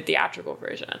R-rated theatrical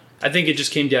version? I think it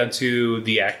just came down to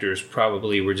the actors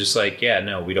probably were just like, yeah,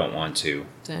 no, we don't want to.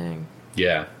 Dang.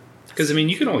 Yeah. Because, I mean,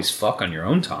 you can always fuck on your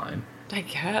own time. I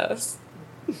guess.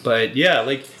 But yeah,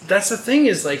 like, that's the thing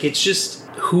is, like, it's just,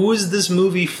 who is this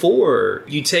movie for?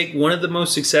 You take one of the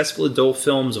most successful adult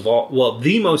films of all, well,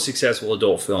 the most successful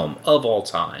adult film of all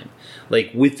time.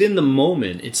 Like, within the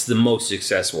moment, it's the most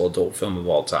successful adult film of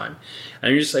all time.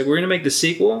 And you're just like, we're going to make the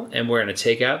sequel, and we're going to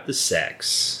take out the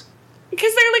sex.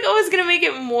 Because they're like always going to make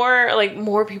it more, like,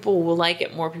 more people will like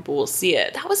it, more people will see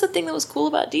it. That was the thing that was cool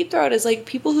about Deep Throat, is like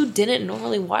people who didn't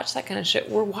normally watch that kind of shit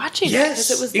were watching it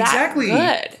because it was that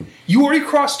good. You already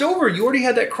crossed over. You already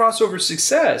had that crossover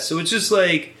success. So it's just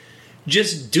like,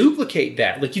 just duplicate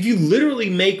that. Like, if you literally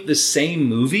make the same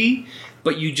movie,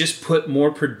 but you just put more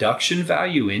production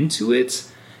value into it,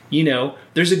 you know,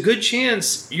 there's a good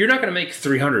chance you're not going to make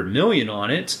 $300 million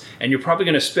on it, and you're probably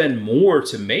going to spend more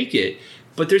to make it.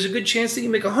 But there's a good chance that you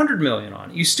make $100 million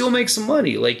on it. You still make some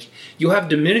money. Like, you'll have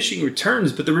diminishing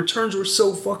returns, but the returns were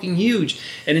so fucking huge.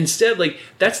 And instead, like,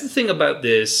 that's the thing about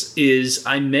this, is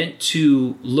I meant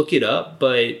to look it up,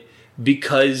 but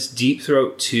because Deep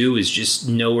Throat 2 is just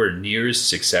nowhere near as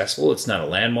successful, it's not a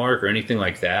landmark or anything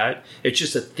like that. It's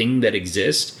just a thing that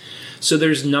exists. So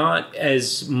there's not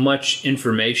as much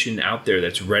information out there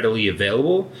that's readily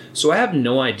available. So I have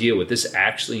no idea what this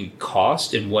actually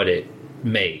cost and what it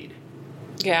made.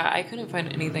 Yeah, I couldn't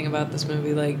find anything about this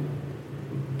movie, like,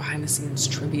 behind the scenes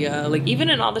trivia. Like, even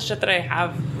in all the shit that I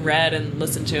have read and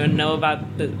listened to and know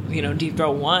about the, you know, Deep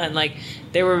Throat 1, like,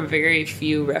 there were very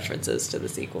few references to the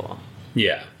sequel.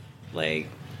 Yeah. Like,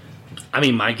 I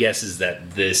mean, my guess is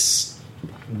that this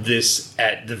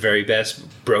at the very best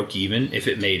broke even, if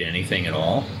it made anything at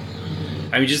all.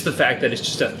 I mean, just the fact that it's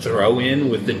just a throw-in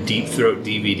with the Deep Throat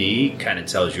DVD kind of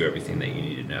tells you everything that you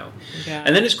need to know. yeah.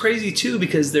 And then it's crazy, too,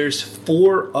 because there's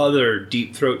 4 other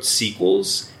Deep Throat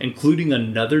sequels, including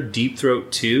another Deep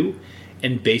Throat 2,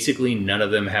 and basically none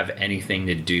of them have anything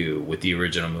to do with the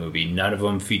original movie. None of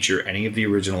them feature any of the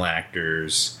original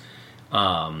actors.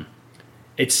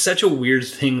 It's such a weird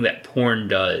thing that porn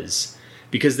does,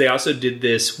 because they also did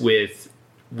this with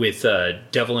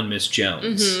Devil and Miss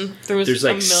Jones. Mm-hmm. There's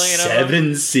like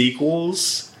 7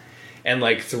 sequels, and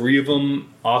like 3 of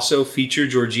them also feature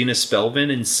Georgina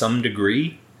Spelvin in some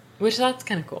degree. Which, that's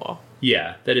kind of cool.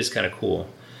 Yeah, that is kind of cool.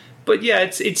 But yeah,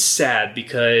 it's sad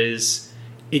because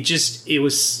it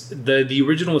was the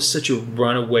original was such a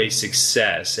runaway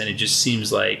success, and it just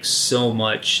seems like so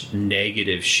much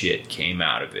negative shit came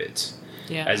out of it.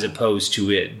 Yeah. As opposed to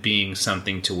it being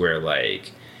something to where,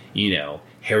 like, you know,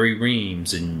 Harry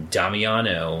Reams and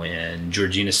Damiano and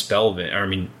Georgina Spelvin, or I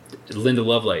mean, Linda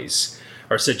Lovelace,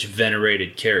 are such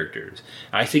venerated characters.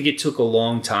 I think it took a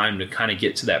long time to kind of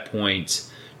get to that point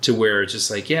to where it's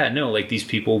just like, yeah, no, like, these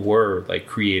people were like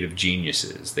creative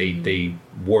geniuses. They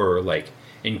were like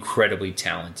incredibly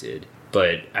talented,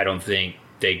 but I don't think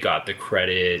they got the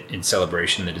credit and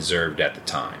celebration they deserved at the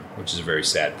time, which is a very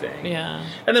sad thing. Yeah.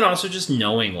 And then also just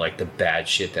knowing, like, the bad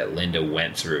shit that Linda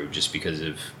went through just because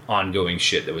of ongoing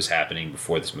shit that was happening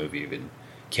before this movie even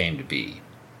came to be.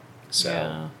 So.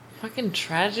 Yeah. Fucking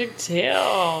tragic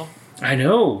tale. I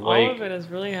know. Like, all of it is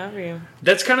really heavy.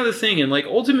 That's kind of the thing. And, like,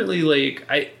 ultimately,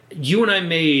 like, you and I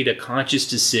made a conscious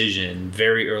decision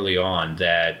very early on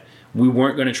that we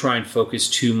weren't going to try and focus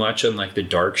too much on, like, the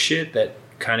dark shit that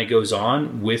kind of goes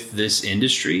on with this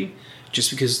industry, just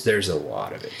because there's a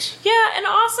lot of it. Yeah, and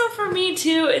also for me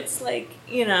too, it's like,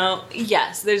 you know,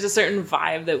 yes, there's a certain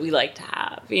vibe that we like to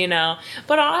have, you know,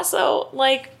 but also,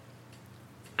 like,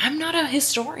 I'm not a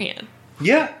historian.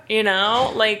 Yeah. You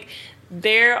know, like,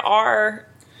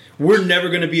 we're never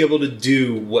going to be able to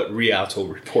do what Rialto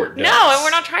Report does. No, and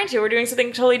we're not trying to. We're doing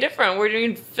something totally different. We're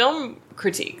doing film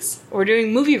critiques. We're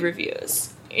doing movie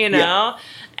reviews, you know? Yeah.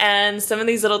 And some of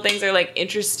these little things are, like,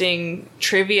 interesting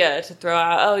trivia to throw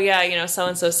out. Oh, yeah, you know,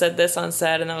 so-and-so said this on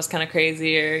set, and that was kind of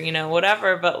crazy, or, you know,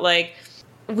 whatever. But, like,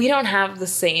 we don't have the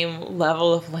same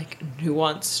level of, like,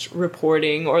 nuanced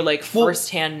reporting or, like,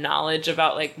 firsthand knowledge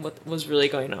about, like, what was really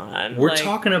going on. We're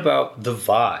talking about the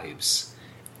vibes.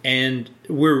 And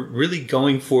we're really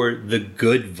going for the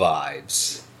good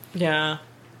vibes. Yeah.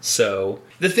 So,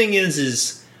 the thing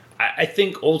is I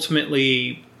think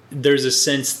ultimately there's a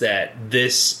sense that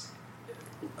this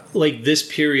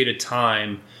period of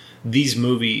time, these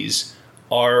movies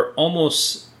are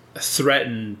almost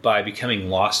threatened by becoming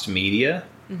lost media.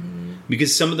 Mm-hmm.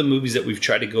 Because some of the movies that we've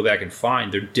tried to go back and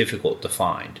find, they're difficult to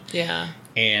find. Yeah.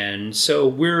 And so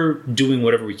we're doing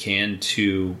whatever we can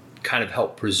to kind of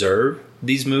help preserve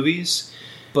these movies.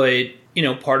 But, you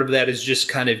know, part of that is just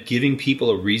kind of giving people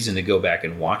a reason to go back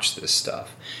and watch this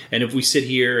stuff. And if we sit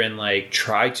here and, like,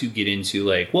 try to get into,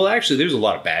 like, well, actually, there's a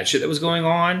lot of bad shit that was going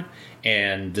on,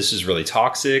 and this is really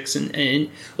toxic, and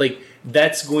like,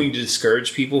 that's going to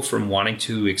discourage people from wanting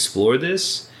to explore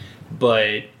this.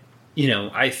 But, you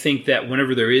know, I think that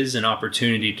whenever there is an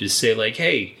opportunity to say, like,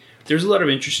 hey, there's a lot of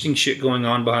interesting shit going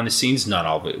on behind the scenes, not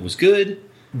all of it was good,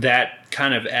 that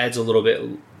kind of adds a little bit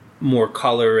more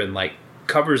color and, like,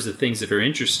 covers the things that are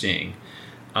interesting.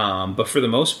 But for the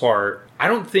most part, I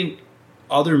don't think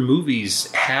other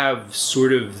movies have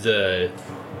sort of the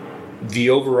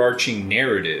overarching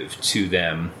narrative to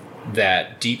them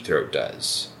that Deep Throat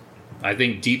does. I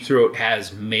think Deep Throat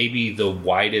has maybe the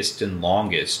widest and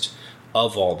longest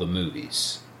of all the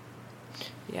movies.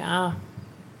 Yeah,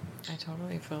 I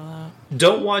totally feel that.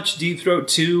 Don't watch Deep Throat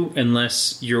 2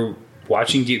 unless you're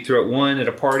watching Deep Throat 1 at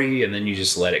a party and then you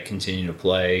just let it continue to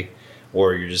play.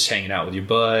 Or you're just hanging out with your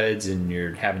buds and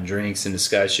you're having drinks and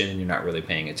discussion and you're not really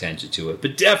paying attention to it.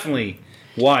 But definitely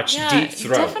watch Deep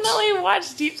Throat. Definitely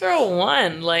watch Deep Throat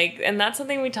 1. Like, and that's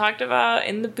something we talked about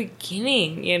in the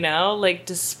beginning, you know? Like,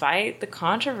 despite the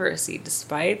controversy,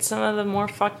 despite some of the more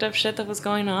fucked up shit that was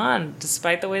going on,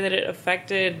 despite the way that it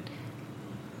affected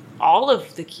all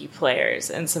of the key players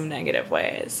in some negative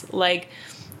ways. Like,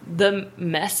 the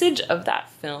message of that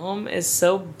film is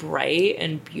so bright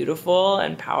and beautiful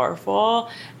and powerful.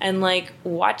 And, like,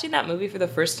 watching that movie for the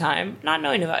first time, not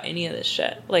knowing about any of this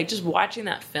shit, like, just watching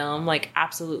that film, like,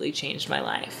 absolutely changed my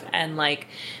life. And, like,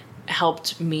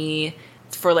 helped me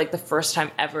for, like, the first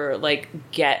time ever,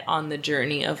 like, get on the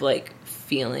journey of, like,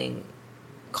 feeling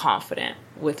confident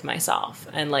with myself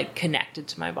and, like, connected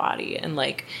to my body and,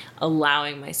 like,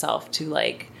 allowing myself to,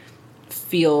 like,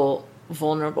 feel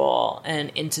vulnerable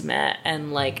and intimate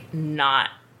and, like, not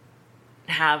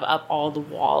have up all the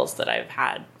walls that I've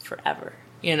had forever,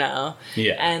 you know?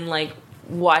 Yeah. And, like,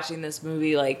 watching this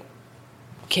movie, like,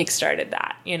 kickstarted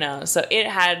that, you know? So it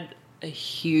had a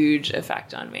huge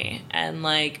effect on me. And,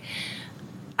 like,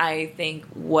 I think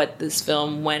what this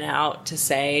film went out to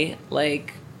say,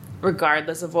 like,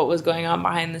 regardless of what was going on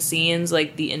behind the scenes,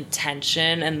 like, the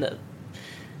intention and the,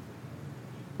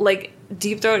 like,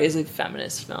 Deep Throat is a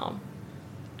feminist film.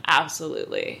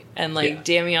 Absolutely. And, like, yeah.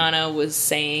 Damiano was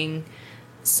saying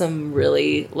some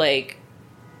really, like,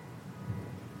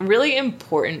 really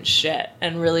important shit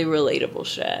and really relatable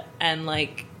shit. And,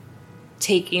 like,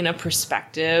 taking a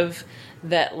perspective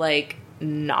that, like,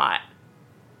 not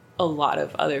a lot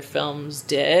of other films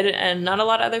did and not a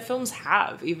lot of other films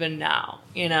have even now,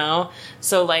 you know?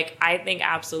 So, like, I think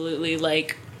absolutely,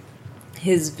 like,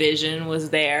 his vision was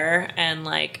there. And,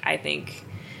 like, I think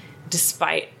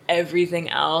despite everything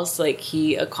else, like,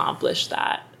 he accomplished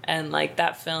that. And, like,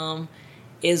 that film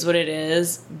is what it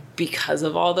is because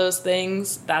of all those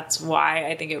things. That's why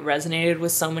I think it resonated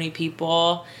with so many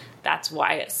people. That's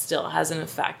why it still has an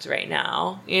effect right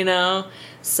now, you know?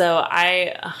 So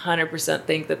I 100%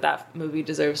 think that that movie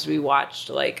deserves to be watched,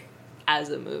 like, as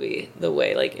a movie, the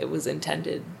way, like, it was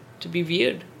intended to be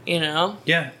viewed, you know?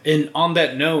 Yeah, and on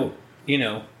that note, you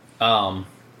know,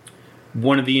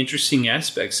 one of the interesting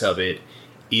aspects of it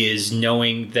is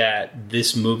knowing that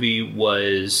this movie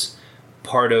was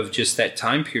part of just that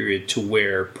time period to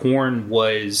where porn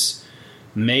was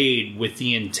made with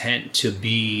the intent to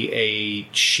be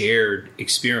a shared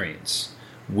experience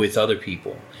with other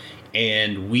people.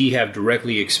 And we have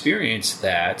directly experienced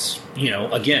that, you know,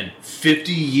 again,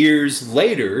 50 years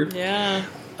later. Yeah.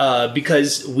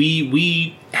 Because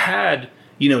we had,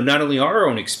 you know, not only our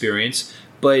own experience,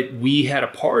 but we had a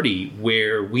party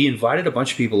where we invited a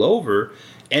bunch of people over,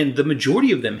 and the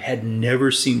majority of them had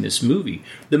never seen this movie.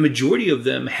 The majority of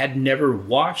them had never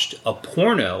watched a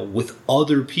porno with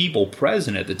other people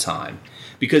present at the time,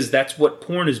 because that's what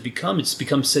porn has become. It's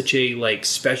become such a, like,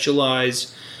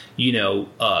 specialized, you know,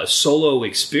 solo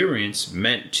experience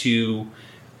meant to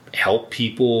help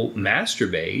people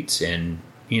masturbate and,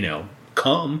 you know,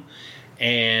 come.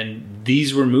 And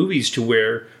these were movies to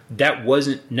where that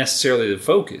wasn't necessarily the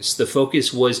focus. The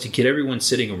focus was to get everyone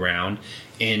sitting around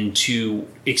and to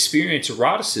experience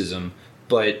eroticism,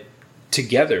 but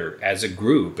together as a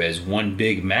group, as one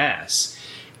big mass.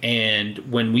 And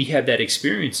when we had that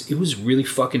experience, it was really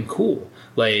fucking cool.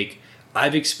 Like,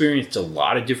 I've experienced a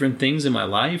lot of different things in my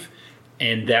life,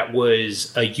 and that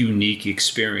was a unique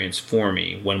experience for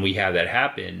me when we had that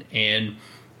happen. And,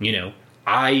 you know,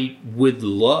 I would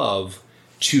love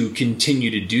to continue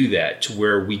to do that, to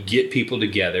where we get people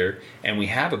together and we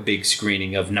have a big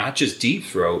screening of not just Deep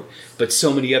Throat, but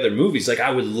so many other movies. Like,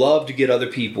 I would love to get other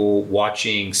people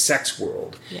watching Sex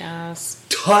World. Yes.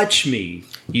 Touch Me,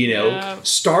 you know, yeah.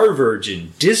 Star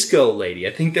Virgin, Disco Lady.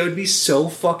 I think that would be so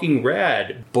fucking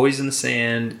rad. Boys in the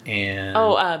Sand and...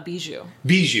 Bijou.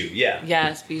 Bijou, yeah.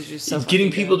 Yes, Bijou. So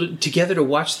getting people together to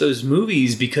watch those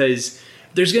movies, because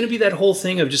there's going to be that whole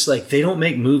thing of just, like, they don't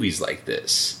make movies like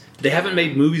this. They haven't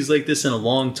made movies like this in a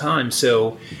long time,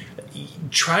 so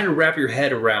trying to wrap your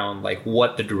head around like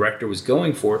what the director was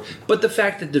going for, but the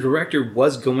fact that the director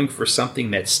was going for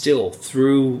something that still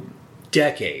through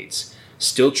decades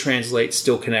still translates,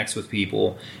 still connects with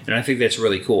people, and I think that's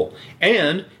really cool.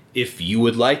 And if you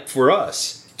would like for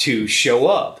us to show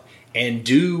up and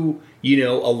do, you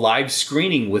know, a live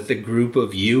screening with a group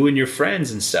of you and your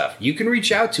friends and stuff, you can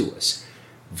reach out to us.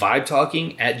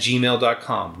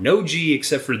 vibetalking@gmail.com. No G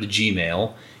except for the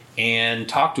Gmail. And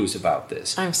talk to us about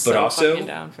this. I'm so fucking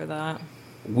down for that.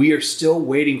 We are still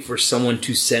waiting for someone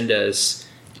to send us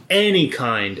any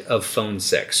kind of phone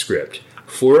sex script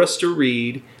for us to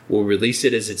read. We'll release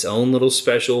it as its own little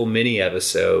special mini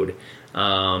episode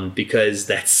because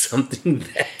that's something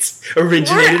that's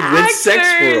originated with Sex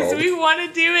World. We want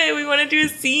to do it. We want to do a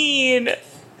scene. Yeah.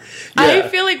 I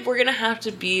feel like we're going to have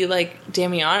to be like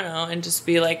Damiano and just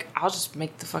be like, I'll just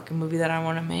make the fucking movie that I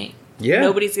want to make. Yeah.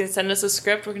 Nobody's going to send us a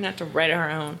script. We're going to have to write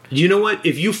our own. You know what?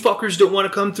 If you fuckers don't want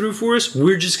to come through for us,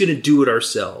 we're just going to do it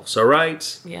ourselves, all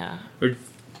right? Yeah. Or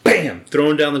bam,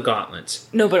 throwing down the gauntlets.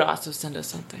 No, but also send us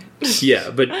something.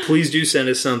 Yeah, but please do send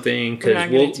us something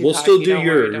because we'll still do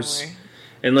yours. Worry.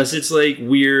 Unless it's like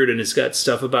weird and it's got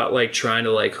stuff about like trying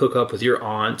to like hook up with your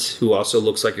aunt who also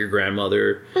looks like your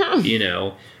grandmother, you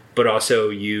know. But also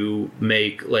you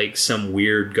make like some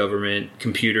weird government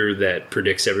computer that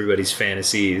predicts everybody's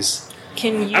fantasies.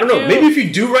 Can you? I don't know. Maybe if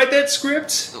you do write that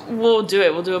script, we'll do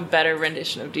it. We'll do a better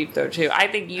rendition of Deep Throat too. I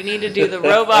think you need to do the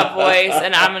robot voice,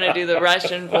 and I'm going to do the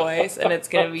Russian voice, and it's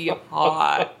going to be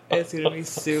hot. It's going to be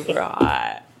super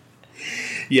hot.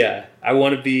 Yeah, I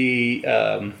want to be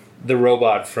the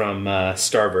robot from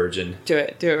Star Virgin. Do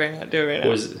it. Do it right now. Do it right now.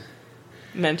 Was it?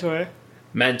 Mentor.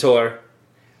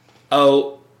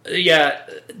 Oh, yeah.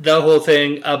 The whole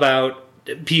thing about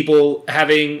people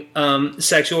having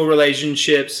sexual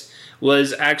relationships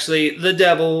was actually the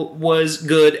devil was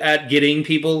good at getting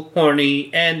people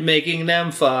horny and making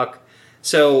them fuck.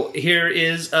 So here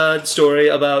is a story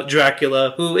about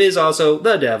Dracula, who is also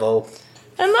the devil.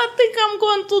 And I think I'm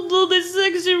going to do the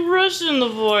sexy Russian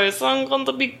voice. I'm going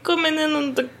to be coming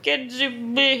in the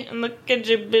KGB and the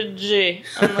KGBG.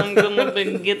 And I'm going to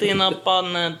be getting up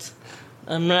on that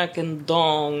American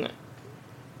dong.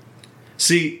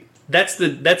 See, that's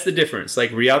the difference.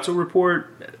 Like Rialto Report,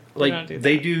 like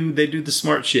they do the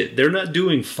smart shit. They're not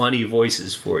doing funny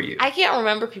voices for you. I can't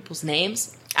remember people's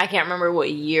names. I can't remember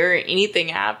what year anything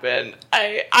happened.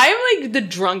 I'm like the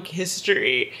drunk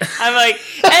history. I'm like,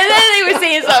 and then they were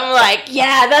saying something like,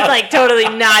 yeah, that's like totally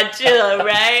not chill,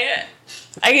 right?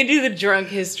 I can do the drunk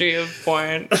history of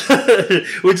porn.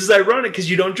 Which is ironic because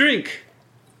you don't drink.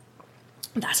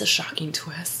 That's a shocking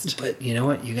twist. But you know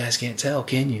what? You guys can't tell,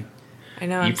 can you? I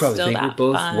know. You probably think we're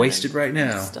both wasted right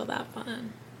now. It's still that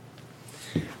fun.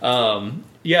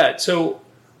 Yeah, so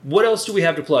what else do we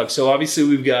have to plug? So obviously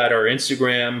we've got our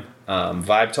Instagram,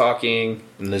 Vibe Talking,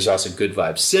 and there's also Good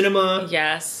Vibe Cinema.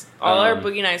 Yes. All our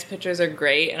Boogie Nights pictures are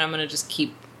great, and I'm going to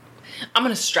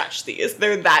stretch these.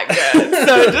 They're that good.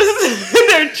 So just,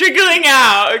 they're trickling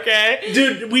out, okay?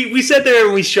 Dude, we sat there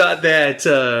and we shot that,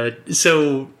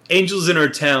 so Angels in Our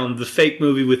Town, the fake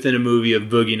movie within a movie of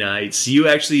Boogie Nights. You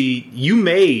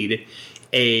made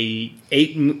a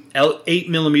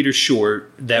 8mm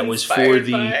short that was for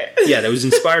the that was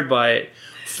inspired by it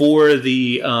for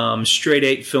the Straight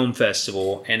 8 Film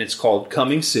Festival, and it's called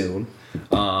Coming Soon.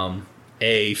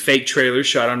 A fake trailer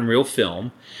shot on real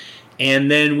film. And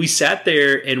then we sat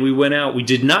there and we went out. We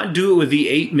did not do it with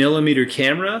the 8mm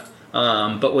camera.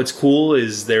 But what's cool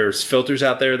is there's filters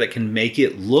out there that can make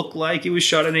it look like it was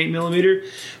shot on 8mm.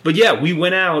 But yeah, we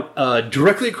went out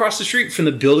directly across the street from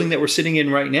the building that we're sitting in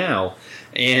right now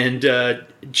and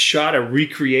shot a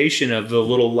recreation of the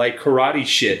little like karate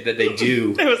shit that they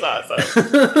do. It was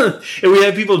awesome. And we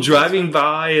had people driving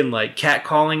by and like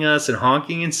catcalling us and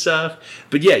honking and stuff.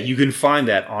 But yeah, you can find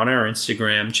that on our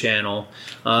Instagram channel.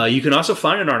 You can also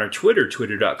find it on our Twitter,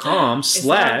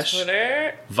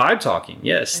 twitter.com/Vibe Talking.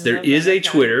 Yes, there is a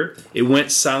Twitter. It went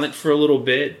silent for a little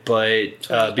bit, but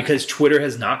because Twitter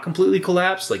has not completely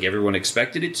collapsed like everyone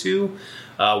expected it to,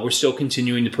 we're still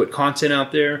continuing to put content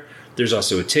out there. There's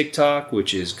also a TikTok,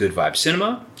 which is Good Vibe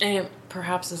Cinema. And it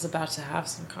perhaps is about to have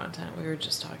some content. We were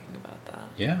just talking about that.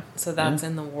 Yeah. So that's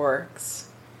in the works.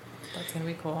 That's going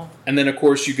to be cool. And then, of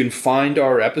course, you can find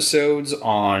our episodes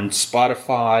on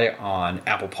Spotify, on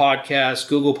Apple Podcasts,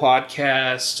 Google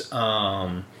Podcasts.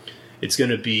 It's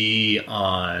going to be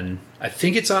on, I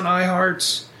think it's on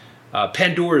iHeart.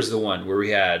 Pandora is the one where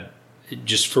we had,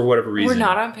 just for whatever reason. We're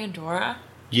not on Pandora?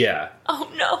 Yeah.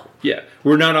 Oh, no. Yeah.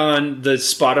 We're not on the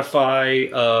Spotify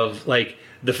of, like,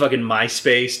 the fucking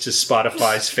MySpace to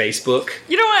Spotify's Facebook.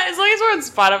 You know what? As long as we're on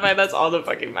Spotify, that's all that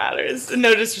fucking matters.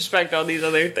 No disrespect to all these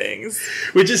other things.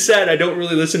 Which is sad. I don't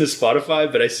really listen to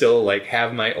Spotify, but I still like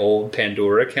have my old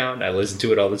Pandora account and I listen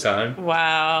to it all the time.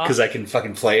 Wow. Because I can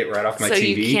fucking play it right off my TV. So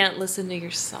you can't listen to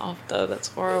yourself, though. That's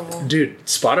horrible. Dude,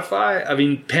 Spotify, I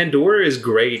mean, Pandora is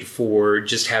great for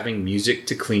just having music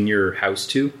to clean your house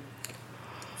to.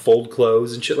 Fold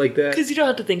clothes and shit like that. Because you don't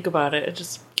have to think about it. It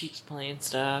just keeps playing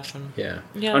stuff. And Yeah.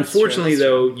 that's Unfortunately, true.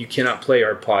 though, you cannot play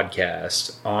our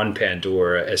podcast on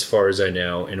Pandora, as far as I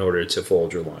know, in order to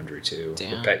fold your laundry to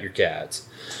Damn. or pet your cats.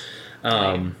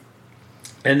 And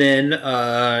then,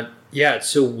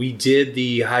 so we did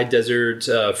the High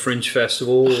Desert Fringe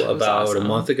Festival was about awesome. a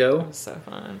month It ago. was so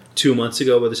fun. 2 months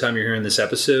ago by the time you're hearing this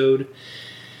episode.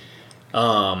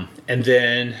 And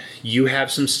then you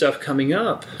have some stuff coming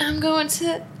up. I'm going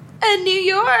to New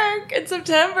York in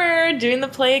September, doing the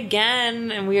play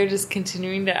again, and we are just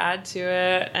continuing to add to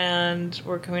it, and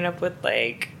we're coming up with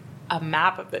like a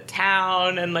map of the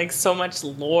town and like so much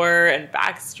lore and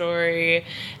backstory,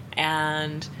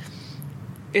 and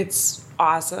it's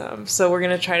awesome. So we're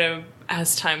gonna try to,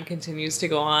 as time continues to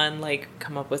go on, like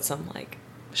come up with some like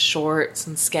shorts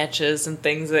and sketches and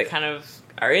things that kind of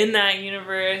are in that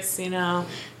universe. You know,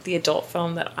 the adult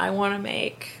film that I want to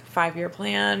make, 5-year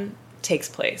plan, takes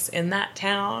place in that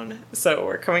town, so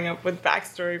we're coming up with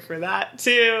backstory for that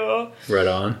too. Right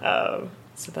on.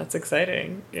 So that's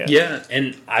exciting. Yeah,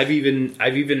 and I've even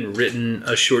written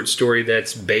a short story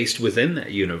that's based within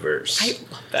that universe. I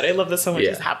love that. I love that so much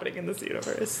Yeah. is happening in this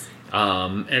universe.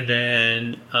 And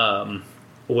then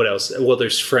what else? Well,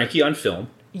 there's Frankie on Film.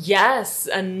 Yes,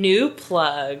 a new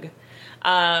plug.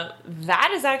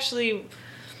 That is actually,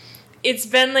 it's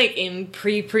been like in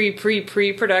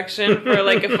pre-production for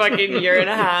like a fucking year and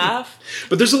a half.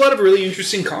 But there's a lot of really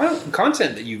interesting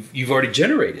content that you've already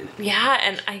generated. Yeah,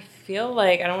 and I feel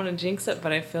like, I don't want to jinx it,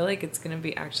 but I feel like it's going to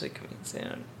be actually coming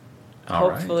soon. All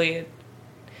right. Hopefully,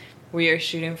 we are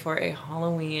shooting for a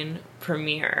Halloween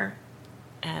premiere,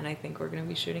 and I think we're going to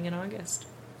be shooting in August.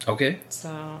 Okay.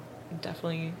 So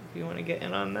definitely, if you want to get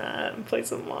in on that and play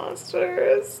some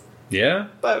monsters, Yeah.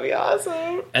 that'd be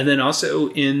awesome. And then also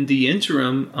in the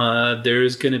interim,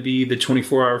 there's going to be the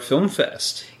 24-hour film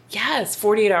fest. Yes,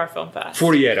 48-hour film fest.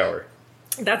 48 hour.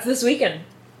 That's this weekend.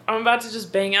 I'm about to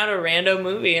just bang out a rando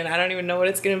movie, and I don't even know what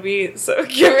it's going to be. So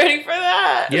get ready for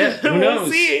that. Yeah, who knows?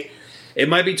 We'll see. It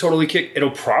might be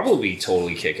it'll probably be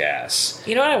totally kick ass.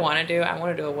 You know what I want to do? I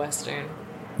want to do a Western.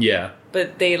 Yeah.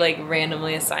 But they, like,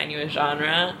 randomly assign you a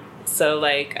genre. So,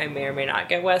 like, I may or may not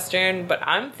get Western. But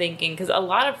I'm thinking, because a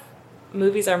lot of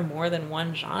movies are more than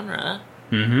one genre.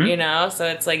 Mm-hmm. You know? So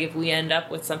it's like, if we end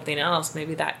up with something else,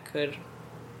 maybe that could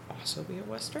also be a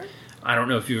Western. I don't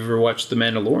know if you've ever watched The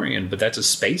Mandalorian, but that's a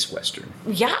space Western.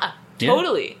 Yeah, Yeah.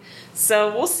 totally.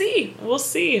 So we'll see. We'll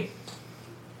see.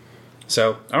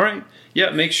 So, all right. Yeah,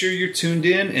 make sure you're tuned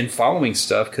in and following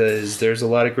stuff because there's a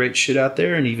lot of great shit out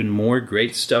there and even more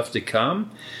great stuff to come.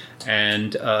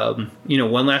 And,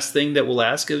 one last thing that we'll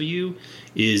ask of you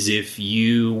is if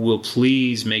you will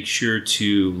please make sure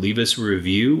to leave us a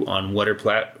review on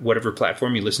whatever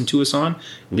platform you listen to us on.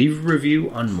 Leave a review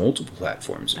on multiple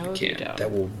platforms if That you would be can. dope.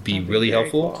 That will be That'd be really very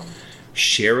helpful. cool.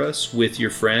 Share us with your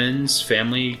friends,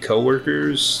 family,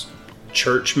 coworkers,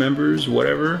 church members,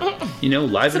 whatever.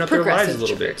 Liven up their lives a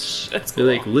little bit. That's They're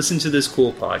cool. like, listen to this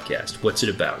cool podcast. What's it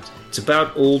about? It's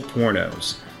about old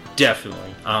pornos.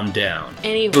 Definitely, I'm down.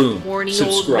 Any Boom. horny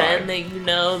Subscribe. old men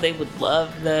that they would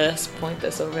love this, point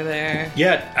this over there.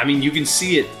 Yeah, I mean, you can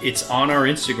see it. It's on our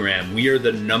Instagram. We are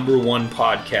the #1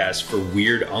 podcast for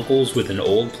weird uncles with an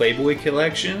old Playboy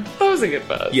collection. That was a good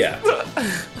buzz. Yeah.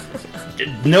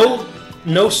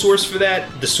 No source for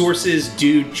that. The source is,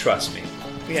 dude, trust me.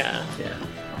 Yeah. Yeah.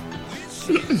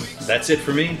 That's it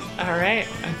for me. All right.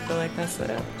 I feel like that's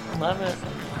it. Love it.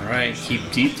 All right, keep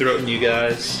deep throating, you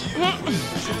guys.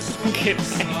 Okay.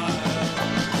 Bye.